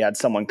recently had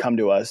someone come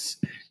to us,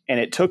 and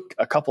it took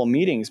a couple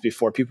meetings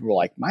before people were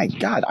like, my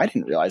God, I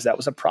didn't realize that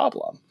was a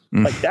problem.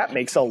 Like, that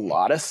makes a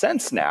lot of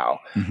sense now.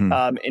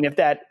 And if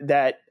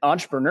that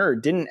entrepreneur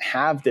didn't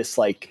have this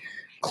like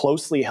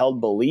closely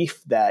held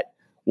belief that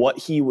what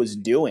he was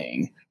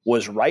doing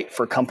was right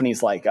for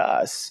companies like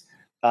us,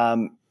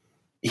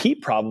 he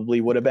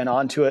probably would have been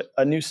onto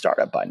a new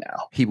startup by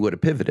now. He would have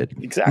pivoted.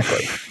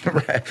 Exactly.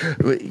 Right.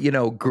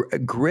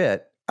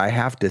 Grit, I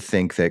have to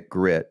think that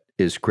grit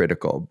is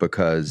critical,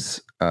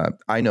 because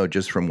I know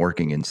just from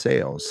working in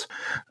sales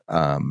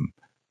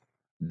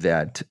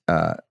that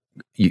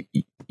you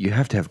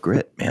have to have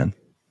grit, man.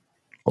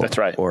 That's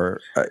right. Or,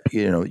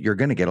 you're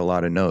going to get a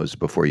lot of no's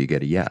before you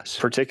get a yes.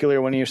 Particularly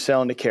when you're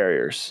selling to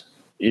carriers.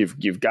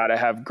 You've got to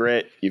have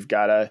grit. You've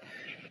got to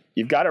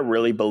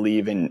really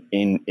believe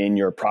in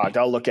your product.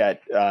 I'll look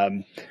at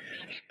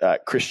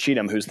Chris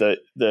Cheatham, who's the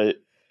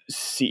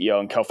CEO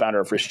and co-founder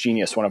of Risk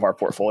Genius, one of our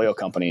portfolio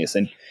companies,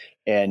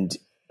 and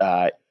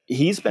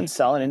he's been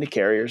selling into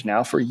carriers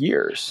now for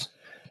years,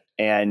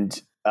 and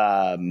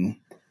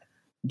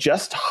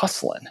just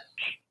hustling,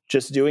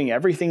 just doing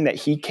everything that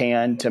he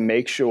can to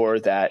make sure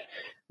that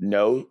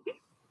no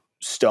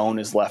stone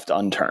is left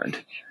unturned,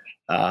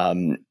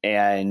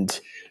 and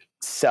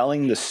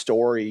selling the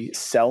story,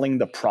 selling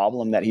the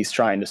problem that he's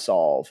trying to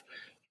solve.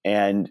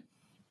 And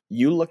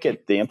you look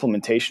at the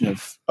implementation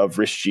of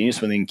Risk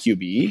Genius within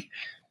QBE,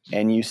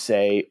 and you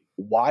say,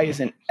 why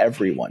isn't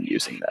everyone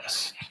using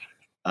this?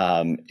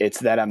 It's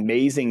that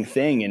amazing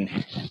thing. And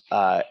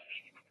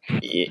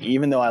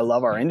even though I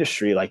love our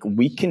industry, like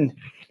we can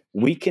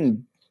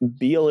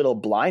be a little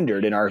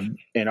blinded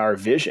in our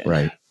vision.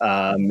 Right.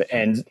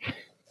 And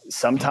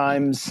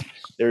sometimes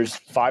there's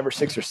 5 or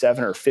 6 or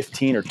 7 or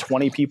 15 or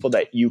 20 people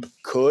that you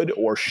could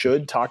or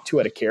should talk to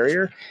at a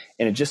carrier.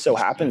 And it just so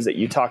happens that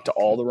you talk to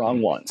all the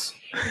wrong ones.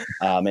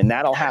 And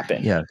that'll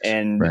happen. Yes,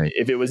 and right.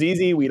 If it was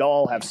easy, we'd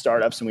all have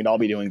startups and we'd all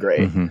be doing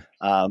great.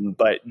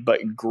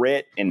 But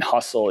grit and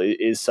hustle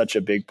is such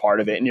a big part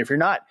of it. And if you're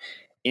not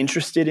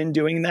interested in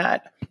doing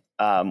that,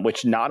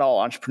 which not all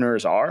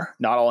entrepreneurs are,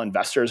 not all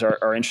investors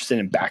are interested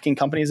in backing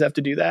companies that have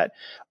to do that,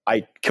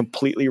 I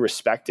completely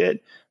respect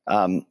it.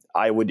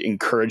 I would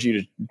encourage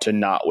you to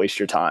not waste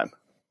your time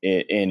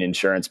in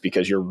insurance,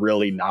 because you're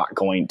really not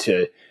going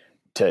to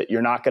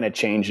you're not going to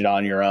change it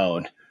on your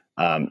own,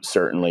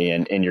 certainly,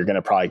 and you're going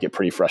to probably get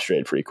pretty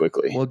frustrated pretty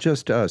quickly. Well,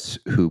 just us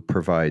who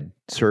provide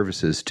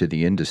services to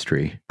the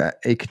industry,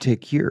 it can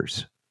take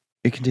years.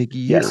 It can take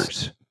years.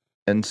 Yes.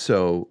 And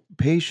so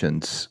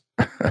patience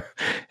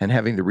and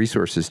having the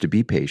resources to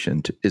be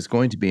patient is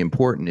going to be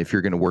important if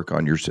you're going to work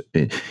on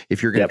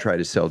if you're going to try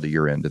to sell to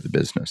your end of the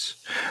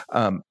business.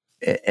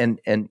 And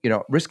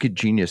Risk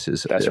Genius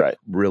is That's right.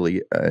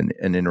 really an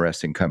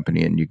interesting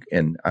company,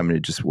 and I'm going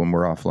to just, when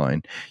we're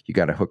offline, you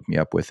got to hook me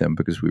up with them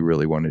because we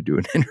really want to do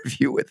an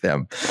interview with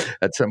them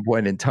at some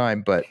point in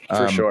time. But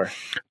for sure.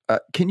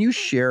 Can you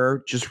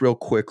share just real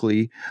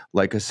quickly,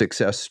 like a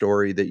success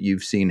story that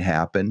you've seen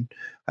happen?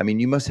 I mean,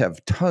 you must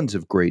have tons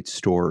of great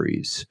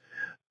stories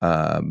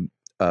of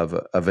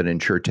an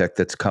insuretech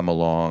that's come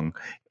along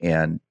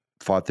and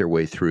fought their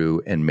way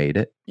through and made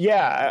it.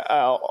 Yeah,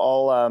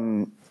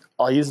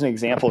 I'll use an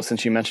example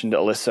since you mentioned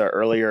Alyssa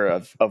earlier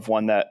of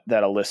one that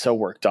Alyssa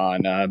worked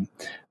on.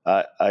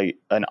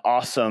 An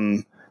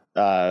awesome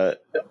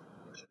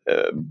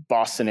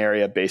Boston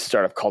area based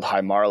startup called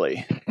Hi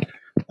Marley.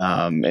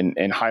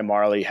 And Hi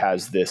Marley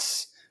has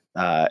this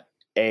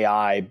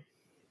AI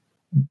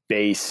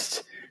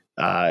based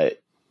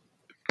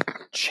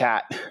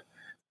chat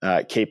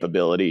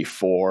capability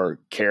for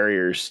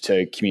carriers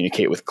to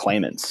communicate with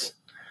claimants.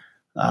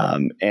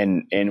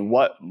 And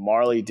what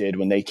Marley did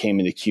when they came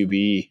into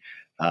QBE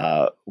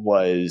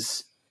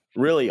was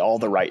really all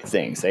the right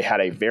things. They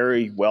had a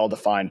very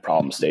well-defined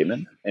problem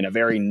statement and a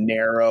very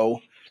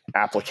narrow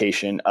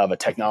application of a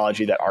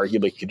technology that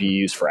arguably could be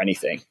used for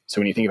anything. So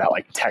when you think about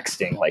like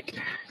texting, like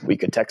we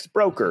could text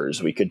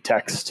brokers, we could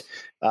text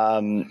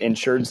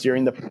insureds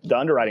during the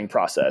underwriting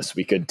process,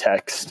 we could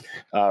text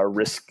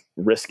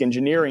risk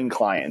engineering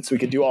clients, we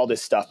could do all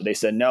this stuff. But they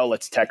said, no,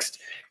 let's text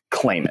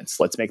claimants.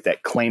 Let's make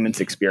that claimants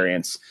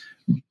experience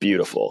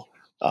beautiful.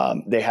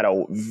 They had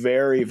a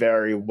very,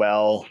 very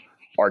well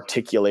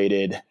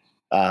articulated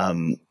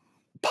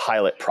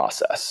pilot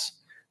process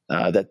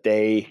that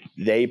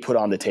they put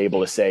on the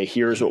table to say,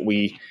 here's what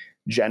we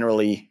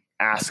generally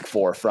ask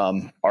for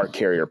from our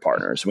carrier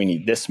partners. We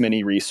need this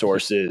many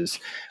resources.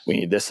 We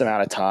need this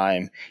amount of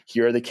time.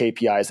 Here are the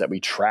KPIs that we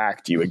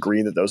track. Do you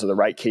agree that those are the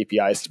right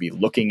KPIs to be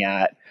looking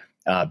at?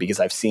 Because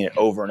I've seen it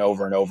over and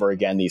over and over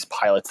again, these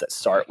pilots that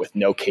start with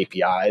no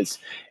KPIs,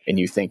 and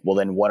you think, well,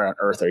 then what on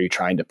earth are you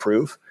trying to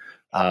prove?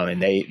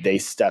 And they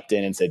stepped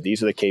in and said,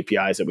 these are the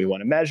KPIs that we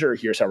want to measure.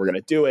 Here's how we're going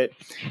to do it.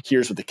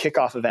 Here's what the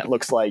kickoff event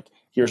looks like.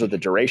 Here's what the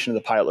duration of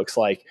the pilot looks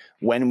like.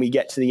 When we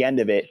get to the end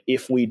of it,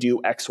 if we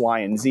do X, Y,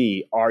 and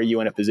Z, are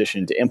you in a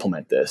position to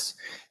implement this?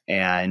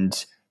 And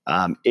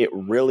it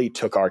really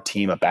took our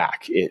team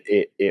aback.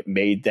 It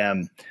made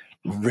them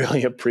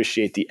really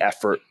appreciate the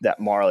effort that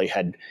Marley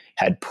had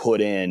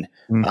put in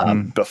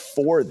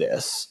before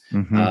this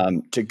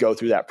to go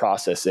through that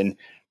process. And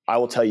I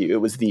will tell you,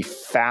 it was the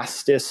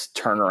fastest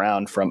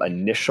turnaround from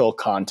initial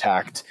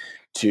contact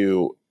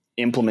to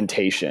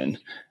implementation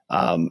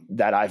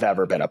that I've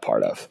ever been a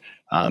part of.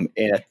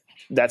 And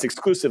that's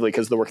exclusively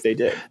because of the work they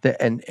did.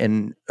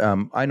 And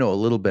I know a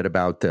little bit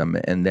about them,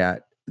 and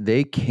that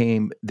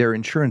they're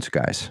insurance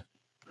guys.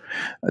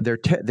 They're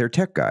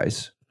tech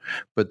guys.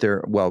 But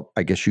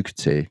I guess you could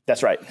say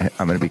that's right.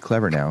 I'm going to be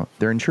clever now.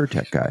 They're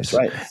insuretech guys, that's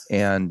right?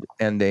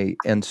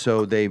 And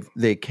so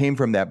they came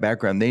from that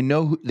background. They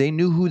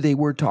knew who they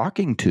were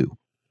talking to.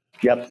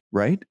 Yep.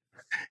 Right.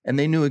 And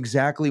they knew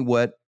exactly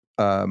what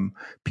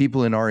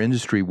people in our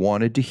industry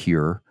wanted to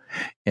hear,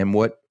 and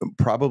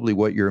probably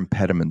what your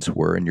impediments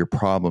were and your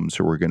problems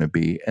were going to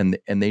be, and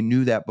they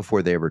knew that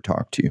before they ever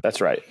talked to you. That's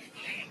right.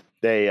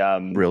 They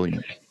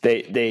brilliant.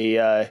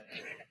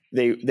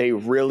 They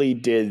really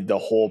did the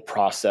whole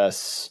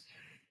process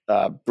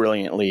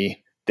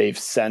brilliantly. They've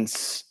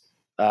since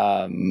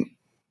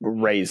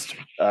raised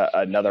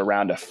another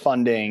round of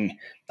funding.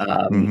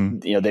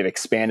 They've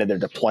expanded their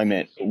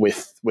deployment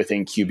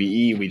within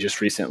QBE. We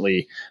just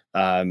recently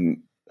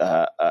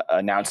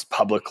announced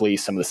publicly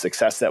some of the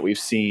success that we've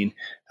seen.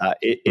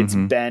 It's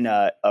been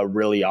a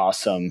really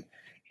awesome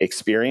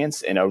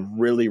experience and a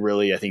really,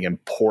 really, I think,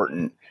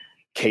 important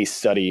case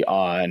study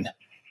on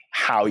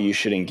how you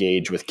should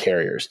engage with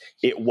carriers.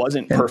 It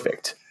wasn't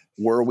perfect.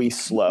 Were we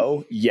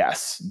slow?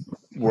 Yes.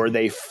 Were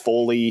they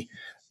fully,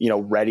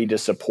 ready to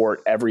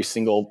support every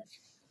single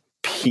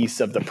piece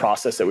of the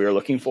process that we were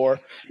looking for?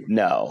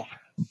 No.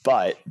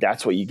 But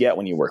that's what you get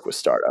when you work with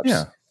startups.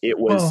 Yeah. It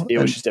was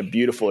just a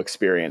beautiful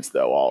experience,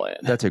 though, all in.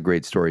 That's a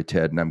great story,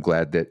 Ted, and I'm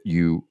glad that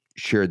you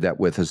shared that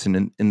with us.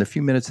 And in the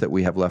few minutes that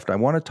we have left, I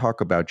want to talk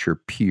about your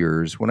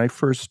peers. When I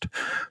first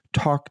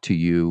talked to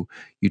you,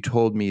 you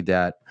told me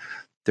that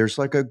there's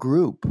like a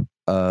group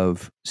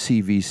of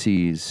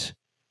CVCs,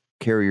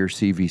 carrier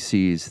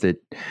CVCs, that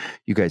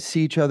you guys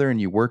see each other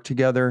and you work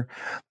together.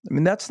 I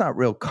mean, that's not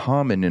real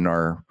common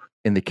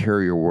in the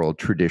carrier world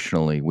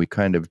traditionally. We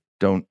kind of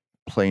don't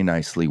play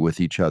nicely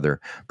with each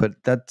other,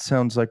 but that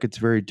sounds like it's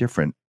very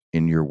different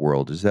in your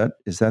world. Is that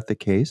the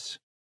case?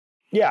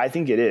 Yeah, I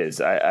think it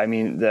is. I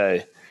mean,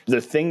 the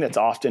thing that's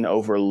often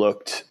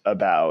overlooked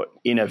about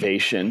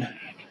innovation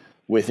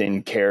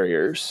within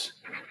carriers,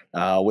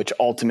 which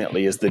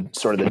ultimately is the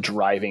sort of the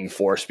driving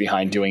force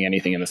behind doing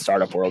anything in the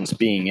startup world, is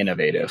being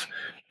innovative,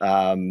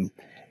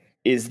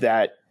 is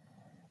that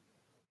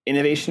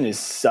innovation is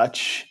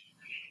such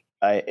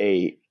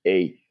a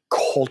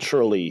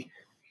culturally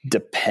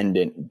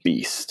dependent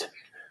beast.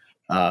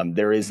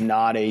 There is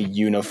not a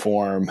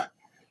uniform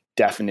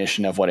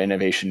definition of what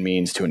innovation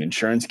means to an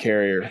insurance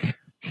carrier,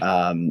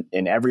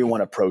 and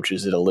everyone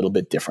approaches it a little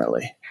bit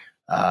differently.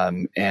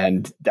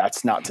 And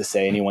that's not to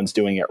say anyone's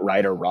doing it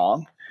right or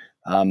wrong.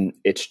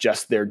 It's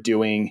just they're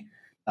doing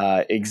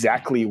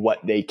exactly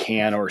what they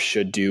can or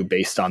should do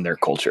based on their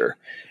culture.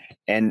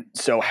 And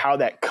so how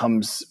that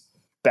comes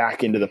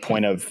back into the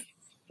point of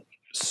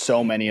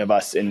so many of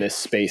us in this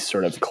space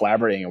sort of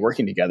collaborating and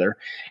working together,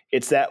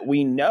 it's that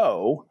we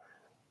know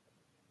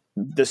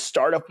the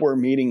startup we're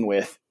meeting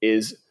with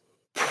is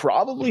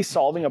probably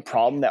solving a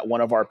problem that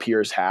one of our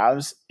peers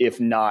has, if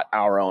not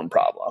our own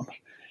problem.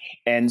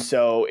 And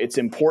so it's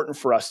important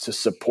for us to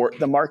support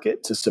the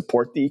market, to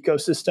support the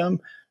ecosystem,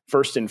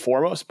 first and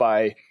foremost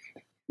by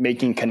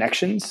making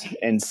connections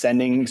and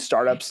sending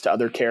startups to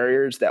other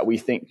carriers that we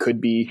think could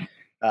be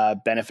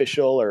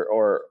beneficial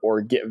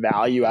or get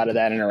value out of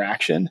that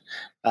interaction.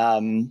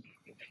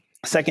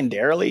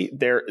 Secondarily,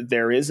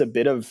 there is a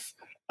bit of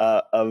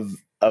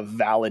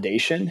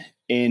validation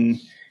in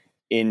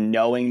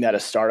knowing that a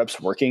startup's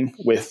working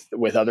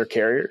with other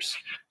carriers,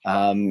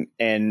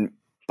 and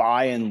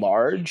by and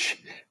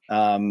large,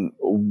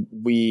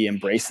 we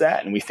embrace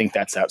that and we think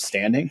that's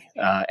outstanding.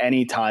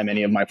 Anytime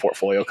any of my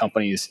portfolio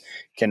companies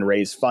can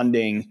raise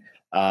funding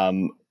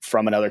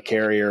from another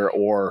carrier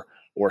or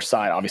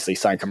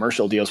sign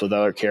commercial deals with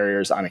other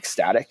carriers, I'm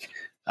ecstatic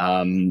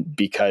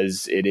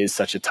because it is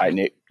such a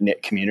tight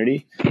knit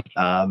community.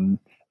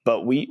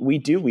 But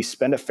we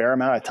spend a fair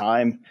amount of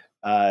time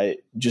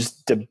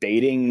just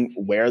debating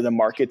where the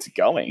market's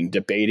going,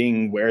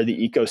 debating where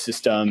the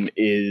ecosystem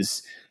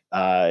is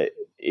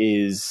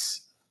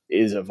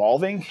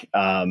evolving,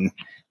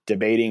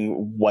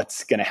 debating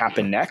what's going to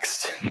happen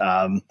next.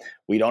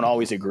 We don't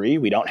always agree.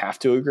 We don't have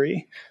to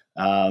agree.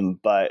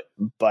 But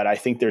I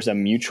think there's a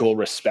mutual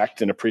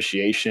respect and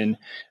appreciation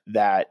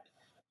that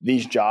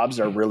these jobs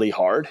are really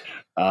hard.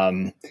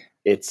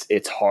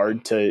 It's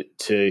hard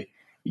to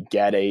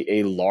get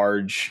a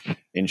large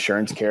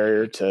insurance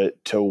carrier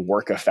to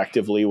work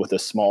effectively with a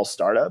small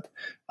startup.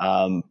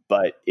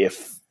 But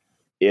if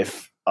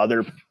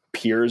other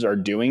peers are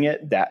doing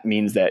it, that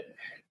means that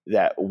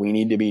we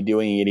need to be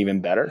doing it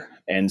even better.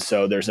 And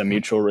so there's a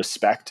mutual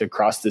respect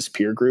across this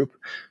peer group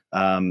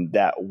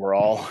that we're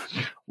all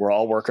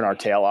working our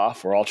tail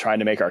off. We're all trying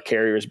to make our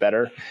carriers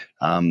better.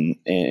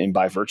 And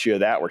by virtue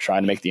of that, we're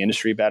trying to make the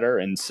industry better.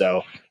 And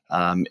so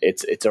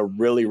it's a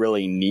really,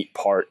 really neat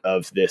part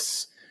of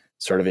this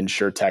sort of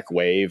insurtech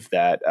wave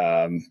that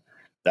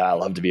I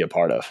love to be a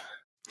part of.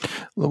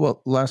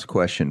 Well, last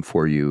question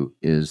for you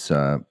is,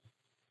 so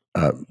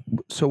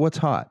what's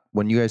hot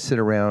when you guys sit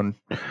around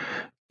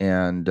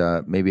and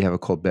maybe have a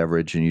cold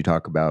beverage and you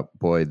talk about,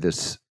 boy,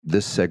 this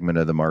segment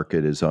of the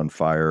market is on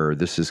fire, or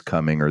this is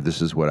coming, or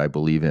this is what I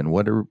believe in?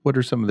 What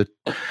are some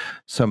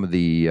of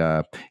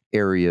the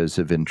areas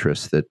of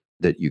interest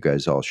that you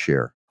guys all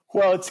share?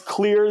 Well, it's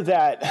clear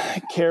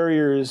that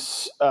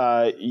carriers'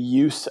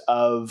 use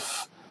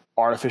of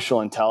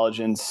artificial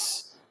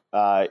intelligence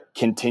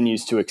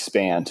continues to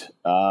expand,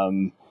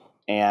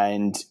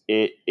 and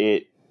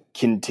it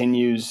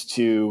continues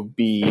to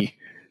be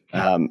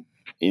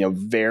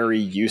very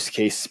use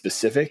case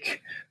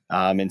specific.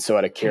 And so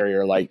at a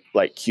carrier like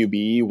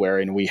QBE,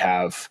 wherein we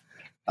have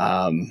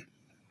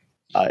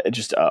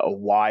just a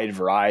wide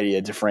variety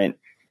of different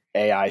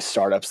AI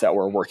startups that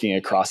we're working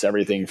across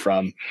everything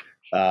from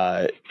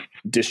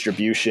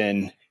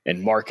distribution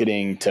and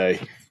marketing to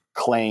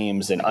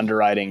claims and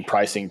underwriting,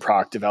 pricing,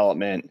 product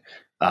development,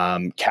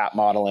 cap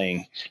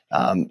modeling.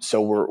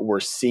 So we're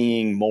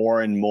seeing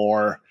more and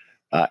more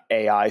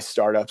AI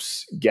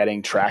startups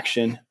getting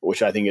traction,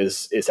 which I think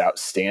is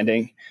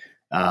outstanding.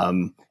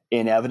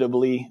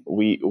 Inevitably,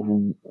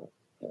 I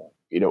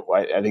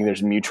think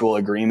there's mutual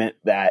agreement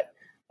that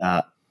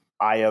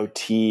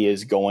IoT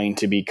is going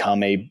to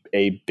become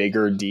a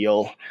bigger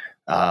deal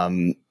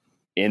in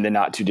the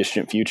not too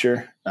distant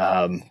future.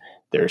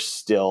 There's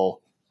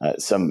still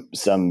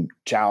some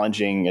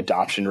challenging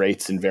adoption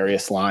rates in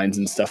various lines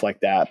and stuff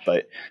like that,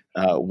 but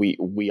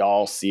we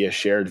all see a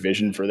shared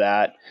vision for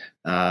that,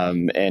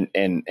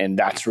 and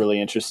that's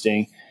really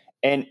interesting.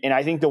 And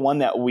I think the one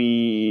that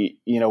we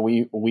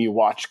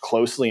watch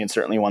closely, and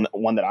certainly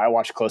one that I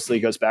watch closely,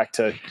 goes back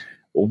to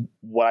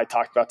what I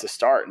talked about to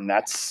start, and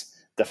that's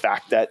the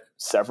fact that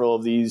several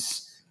of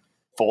these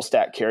full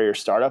stack carrier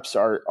startups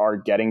are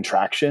getting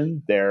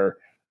traction. They're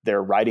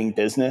writing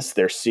business.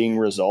 They're seeing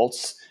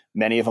results.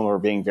 Many of them are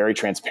being very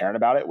transparent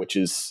about it, which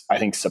is, I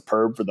think,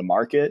 superb for the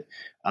market.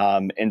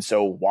 And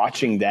so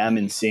watching them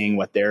and seeing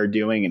what they're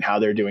doing and how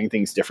they're doing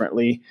things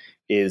differently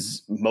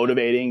is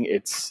motivating.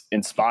 It's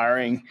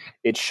inspiring.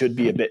 It should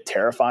be a bit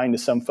terrifying to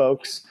some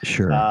folks.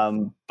 Sure.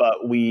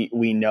 But we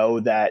know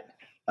that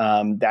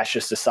that's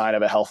just a sign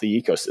of a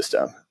healthy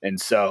ecosystem. And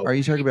so, are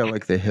you talking about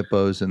like the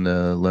hippos and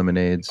the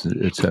lemonades,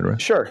 et cetera?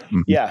 Sure.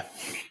 Mm-hmm. Yeah.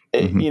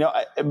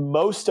 Mm-hmm.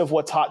 Most of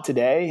what's hot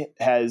today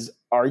has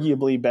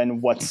arguably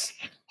been what's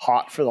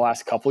hot for the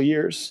last couple of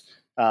years.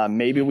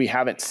 Maybe we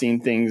haven't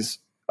seen things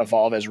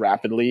evolve as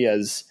rapidly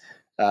as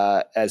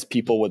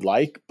people would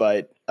like,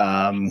 but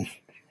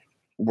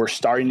we're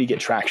starting to get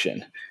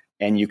traction.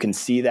 And you can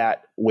see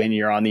that when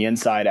you're on the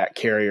inside at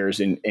carriers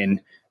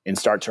and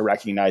start to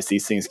recognize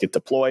these things get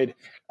deployed,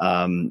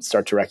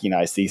 start to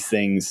recognize these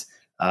things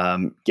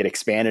get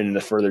expanded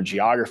into further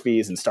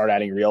geographies and start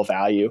adding real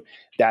value.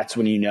 That's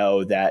when you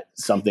know that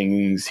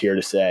something's here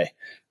to stay.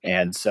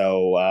 And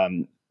so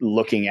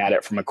looking at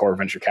it from a core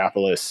venture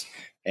capitalist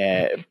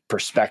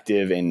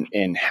perspective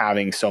and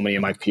having so many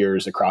of my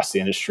peers across the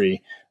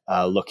industry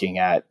looking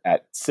at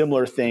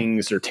similar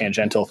things or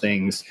tangential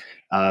things,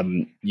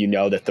 you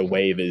know that the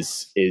wave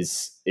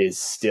is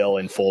still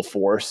in full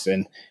force,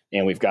 and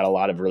we've got a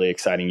lot of really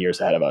exciting years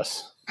ahead of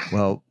us.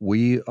 Well,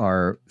 we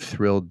are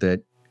thrilled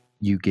that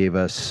you gave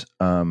us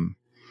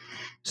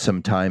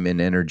some time and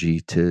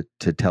energy to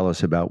tell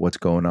us about what's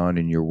going on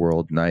in your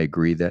world. And I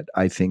agree that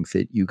I think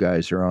that you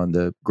guys are on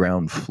the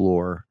ground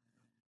floor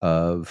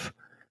of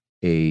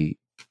a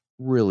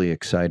really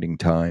exciting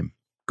time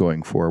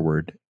going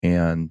forward.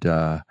 And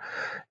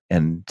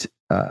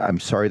I'm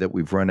sorry that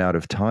we've run out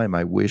of time.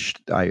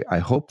 I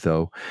hope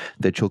though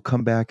that you'll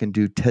come back and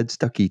do Ted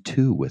Stuckey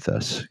 2 with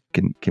us.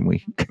 Can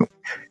we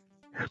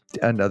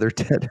another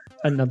TED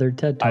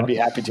talk? I'd be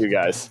happy to,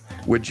 guys.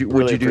 Would you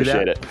really do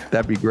that? It.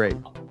 That'd be great.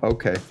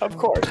 Okay. Of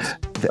course.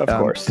 Of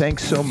course.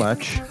 Thanks so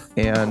much.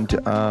 And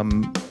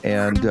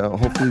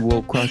hopefully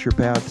we'll cross your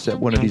paths at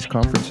one of these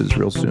conferences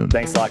real soon.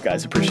 Thanks a lot,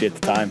 guys. Appreciate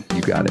the time.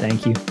 You got it.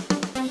 Thank you.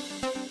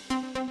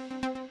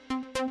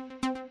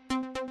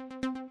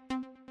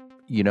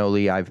 You know,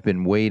 Lee, I've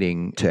been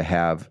waiting to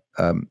have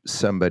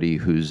somebody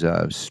who's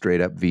a straight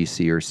up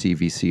VC or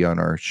CVC on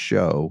our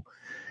show.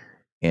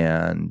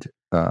 And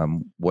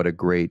what a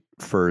great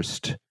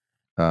first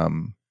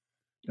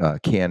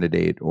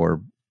candidate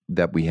or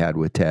that we had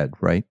with Ted,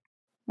 right?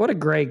 What a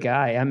great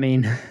guy. I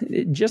mean,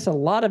 just a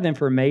lot of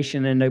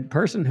information, and a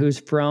person who's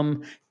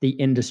from the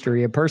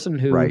industry, a person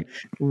who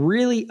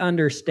really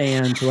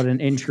understands what an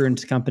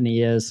insurance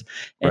company is.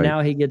 And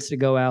now he gets to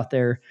go out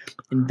there,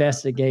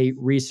 investigate,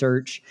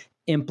 research,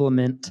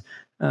 implement.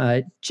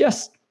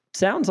 Just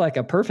sounds like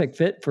a perfect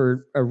fit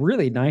for a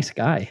really nice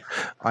guy.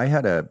 I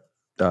had a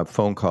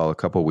phone call a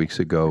couple of weeks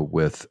ago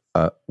with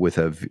a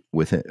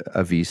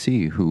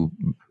VC who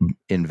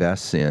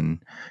invests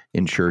in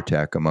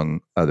insuretech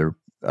among other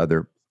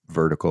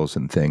verticals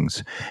and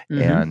things.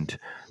 Mm-hmm. And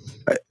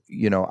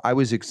I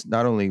was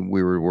not only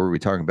were we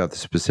talking about the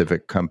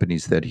specific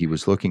companies that he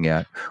was looking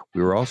at,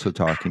 we were also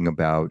talking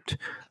about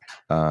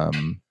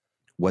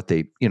what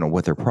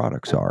their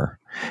products are,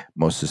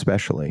 most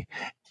especially.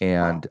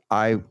 And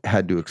I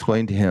had to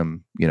explain to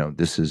him,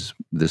 this is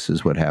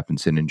what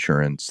happens in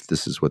insurance.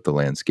 This is what the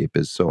landscape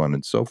is, so on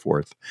and so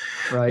forth.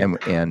 Right.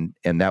 And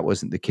that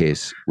wasn't the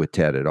case with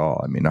Ted at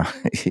all. I mean,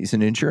 he's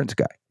an insurance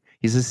guy.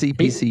 He's a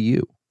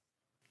CPCU.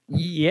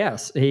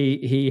 Yes,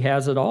 he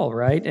has it all,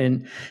 right?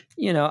 And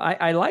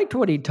I liked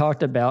what he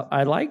talked about.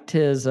 I liked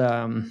his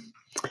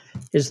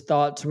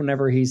thoughts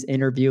whenever he's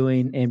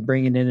interviewing and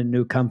bringing in a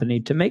new company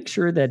to make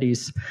sure that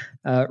he's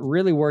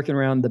really working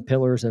around the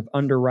pillars of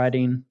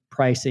underwriting,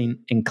 pricing,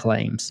 and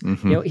claims.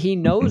 Mm-hmm. He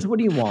knows what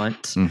he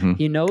wants. Mm-hmm.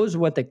 He knows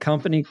what the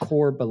company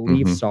core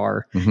beliefs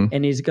are,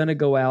 and he's going to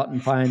go out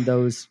and find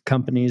those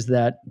companies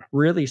that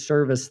really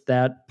service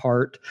that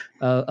part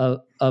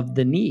of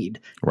the need.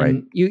 Right.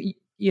 And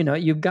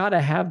you've got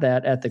to have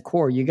that at the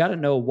core. You got to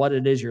know what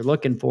it is you're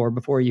looking for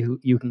before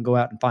you can go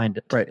out and find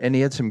it. Right. And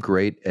he had some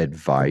great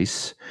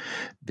advice.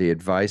 The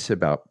advice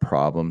about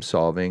problem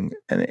solving.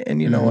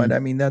 And you know what? I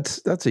mean,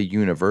 that's a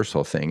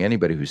universal thing.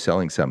 Anybody who's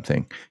selling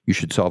something, you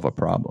should solve a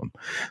problem.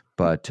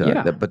 But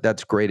but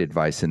that's great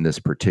advice in this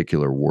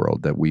particular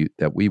world that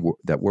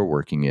we're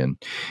working in.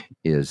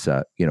 Is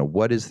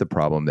what is the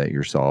problem that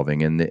you're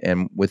solving?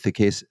 And with the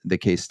case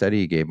study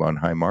he gave on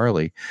Hi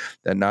Marley,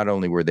 that not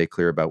only were they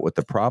clear about what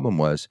the problem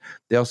was,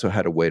 they also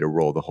had a way to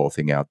roll the whole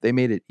thing out. They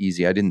made it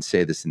easy. I didn't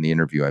say this in the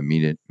interview. I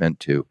meant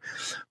to,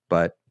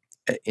 but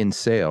in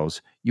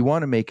sales, you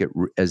want to make it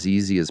as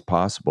easy as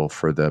possible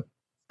for the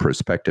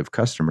prospective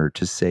customer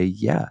to say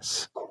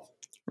yes.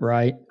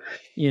 Right.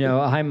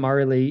 Hi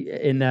Marley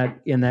in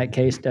that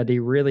case study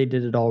really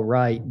did it all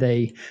right.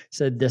 They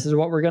said, this is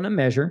what we're going to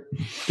measure.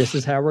 This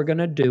is how we're going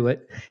to do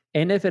it.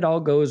 And if it all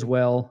goes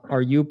well,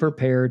 are you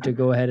prepared to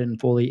go ahead and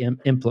fully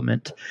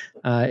implement?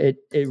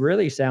 It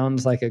really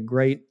sounds like a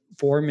great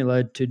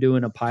formula to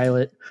doing a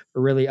pilot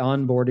or really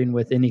onboarding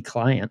with any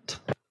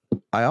client.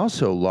 I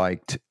also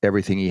liked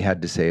everything he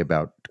had to say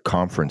about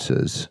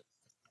conferences.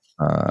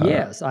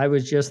 Yes, I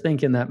was just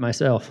thinking that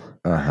myself.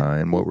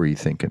 And what were you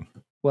thinking?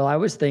 Well, I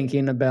was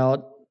thinking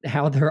about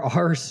how there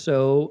are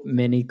so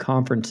many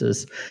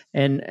conferences,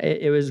 and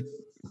it was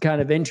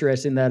kind of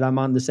interesting that I'm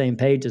on the same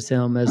page as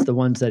him as the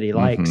ones that he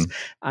likes.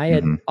 I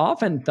had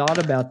often thought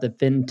about the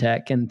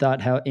fintech and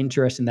thought how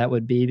interesting that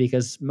would be,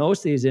 because most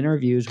of these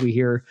interviews we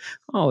hear,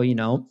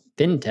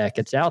 fintech,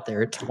 it's out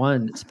there, it's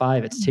 1, it's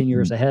 5, it's 10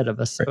 years ahead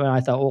of us. So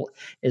I thought, well,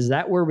 is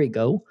that where we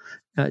go?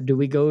 Do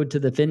we go to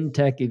the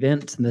fintech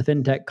events and the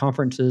fintech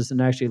conferences and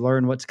actually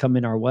learn what's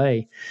coming our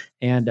way?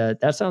 And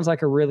that sounds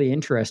like a really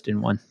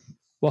interesting one.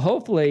 Well,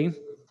 hopefully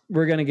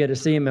we're going to get to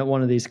see him at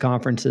one of these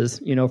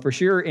conferences. For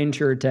sure,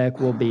 InsureTech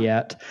will be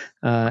at,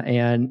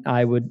 and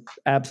I would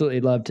absolutely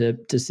love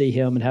to see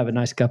him and have a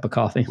nice cup of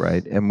coffee.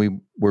 Right, and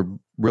we're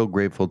real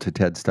grateful to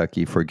Ted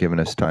Stuckey for giving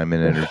us time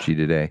and energy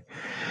today,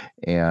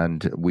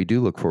 and we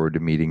do look forward to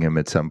meeting him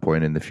at some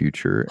point in the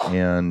future,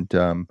 and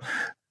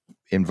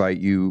invite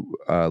you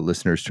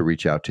listeners to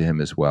reach out to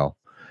him as well.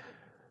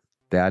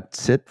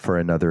 That's it for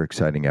another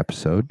exciting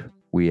episode.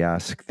 We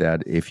ask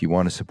that if you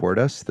want to support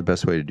us, the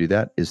best way to do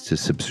that is to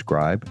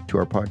subscribe to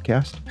our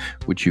podcast,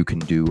 which you can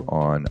do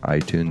on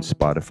iTunes,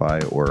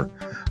 Spotify, or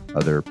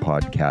other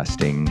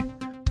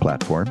podcasting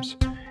platforms.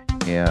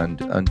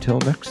 And until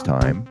next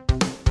time,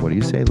 what do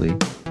you say, Lee?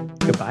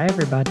 Goodbye,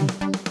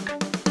 everybody.